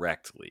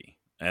 correctly,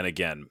 and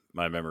again,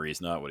 my memory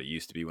is not what it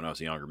used to be when I was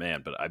a younger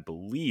man, but I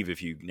believe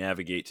if you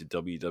navigate to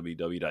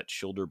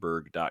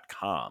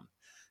www.childerberg.com,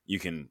 you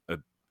can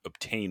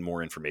obtain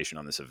more information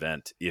on this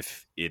event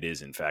if it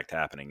is in fact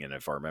happening and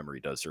if our memory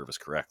does serve us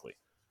correctly.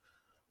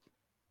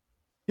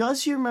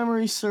 Does your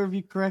memory serve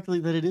you correctly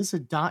that it is a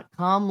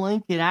 .com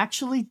link? It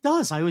actually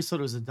does. I always thought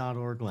it was a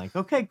 .org link.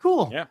 Okay,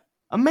 cool. Yeah.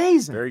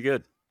 Amazing. Very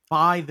good.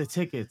 Buy the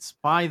tickets.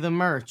 Buy the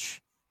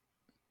merch.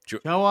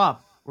 Show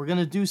up. We're going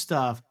to do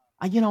stuff.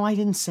 I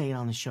didn't say it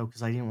on the show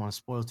because I didn't want to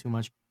spoil too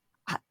much.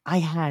 I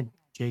had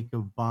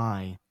Jacob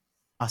buy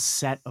a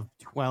set of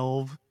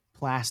 12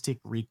 plastic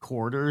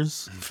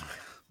recorders.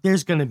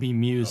 There's going to be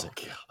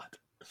music. Oh,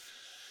 God.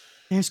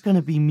 There's going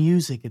to be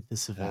music at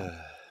this event.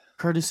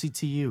 Courtesy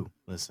to you,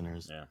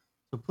 listeners. Yeah.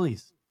 So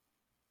please,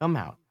 come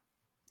out.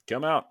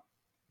 Come out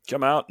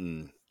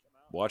and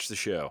watch the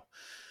show.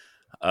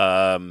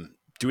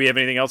 Do we have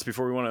anything else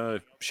before we want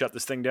to shut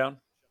this thing down?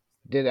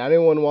 Did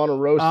anyone want to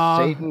roast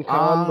Satan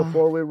Con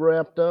before we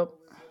wrapped up?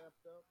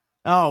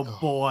 Oh,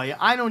 boy.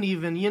 I don't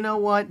even... You know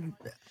what,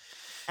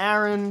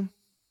 Aaron?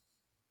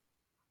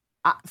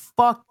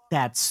 Fuck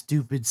that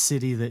stupid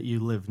city that you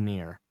live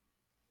near.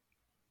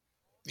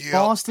 Yep.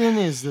 Boston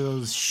is the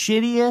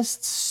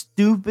shittiest,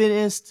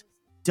 stupidest,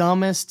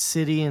 dumbest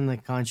city in the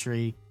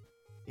country.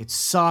 It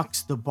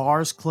sucks. The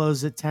bars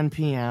close at 10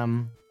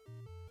 p.m.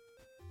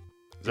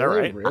 Is that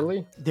right?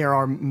 Really? There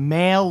are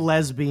male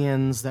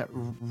lesbians that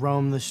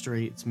roam the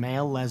streets.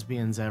 Male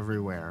lesbians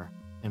everywhere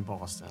in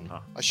Boston. Huh.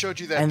 I showed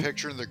you that And-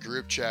 picture in the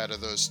group chat of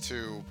those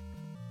two,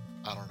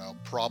 I don't know,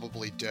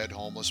 probably dead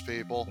homeless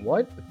people.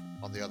 What?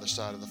 on the other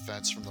side of the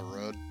fence from the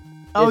road.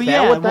 Oh Is that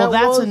yeah, what well that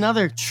that's was?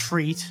 another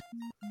treat.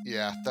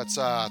 Yeah, that's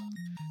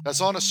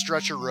on a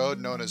stretch of road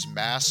known as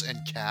Mass and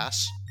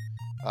Cass.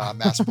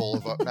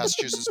 Boulevard,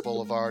 Massachusetts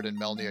Boulevard and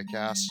Melnia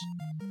Cass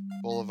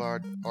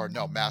Boulevard, or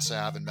no, Mass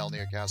Ave and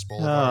Melnia Cass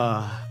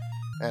Boulevard.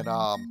 And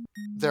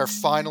they're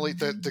finally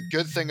the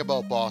good thing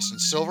about Boston,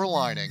 silver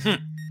lining,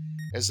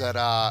 is that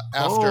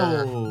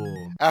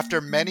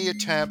after many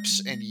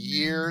attempts and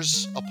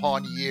years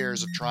upon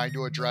years of trying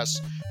to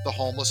address the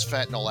homeless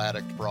fentanyl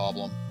addict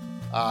problem,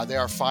 they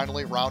are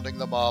finally rounding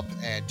them up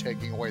and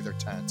taking away their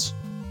tents.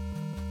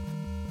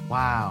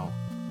 Wow.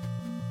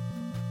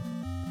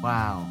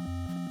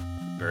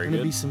 Very Gonna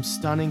good. be some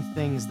stunning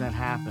things that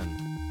happen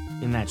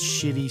in that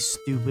shitty,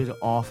 stupid,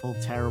 awful,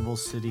 terrible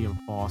city of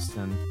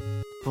Boston,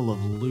 full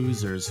of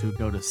losers who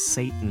go to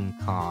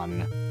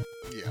SatanCon.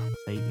 Yeah.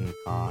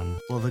 SatanCon.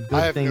 Well, the I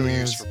good have thing no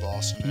is, use for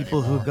Boston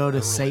people who anymore. go to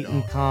I really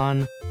don't.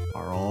 SatanCon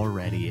are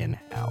already in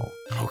hell.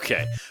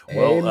 Okay.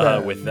 Well,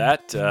 Amen. with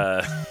that,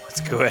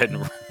 let's go ahead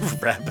and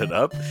wrap it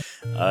up.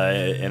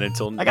 And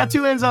until I got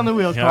 2 hands on the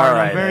wheel, All Carl.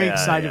 right, I'm very yeah,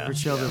 excited yeah, for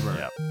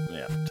Childeberg.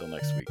 Yeah. Until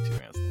next week, 2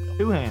 hands on the wheel.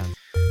 2 hands.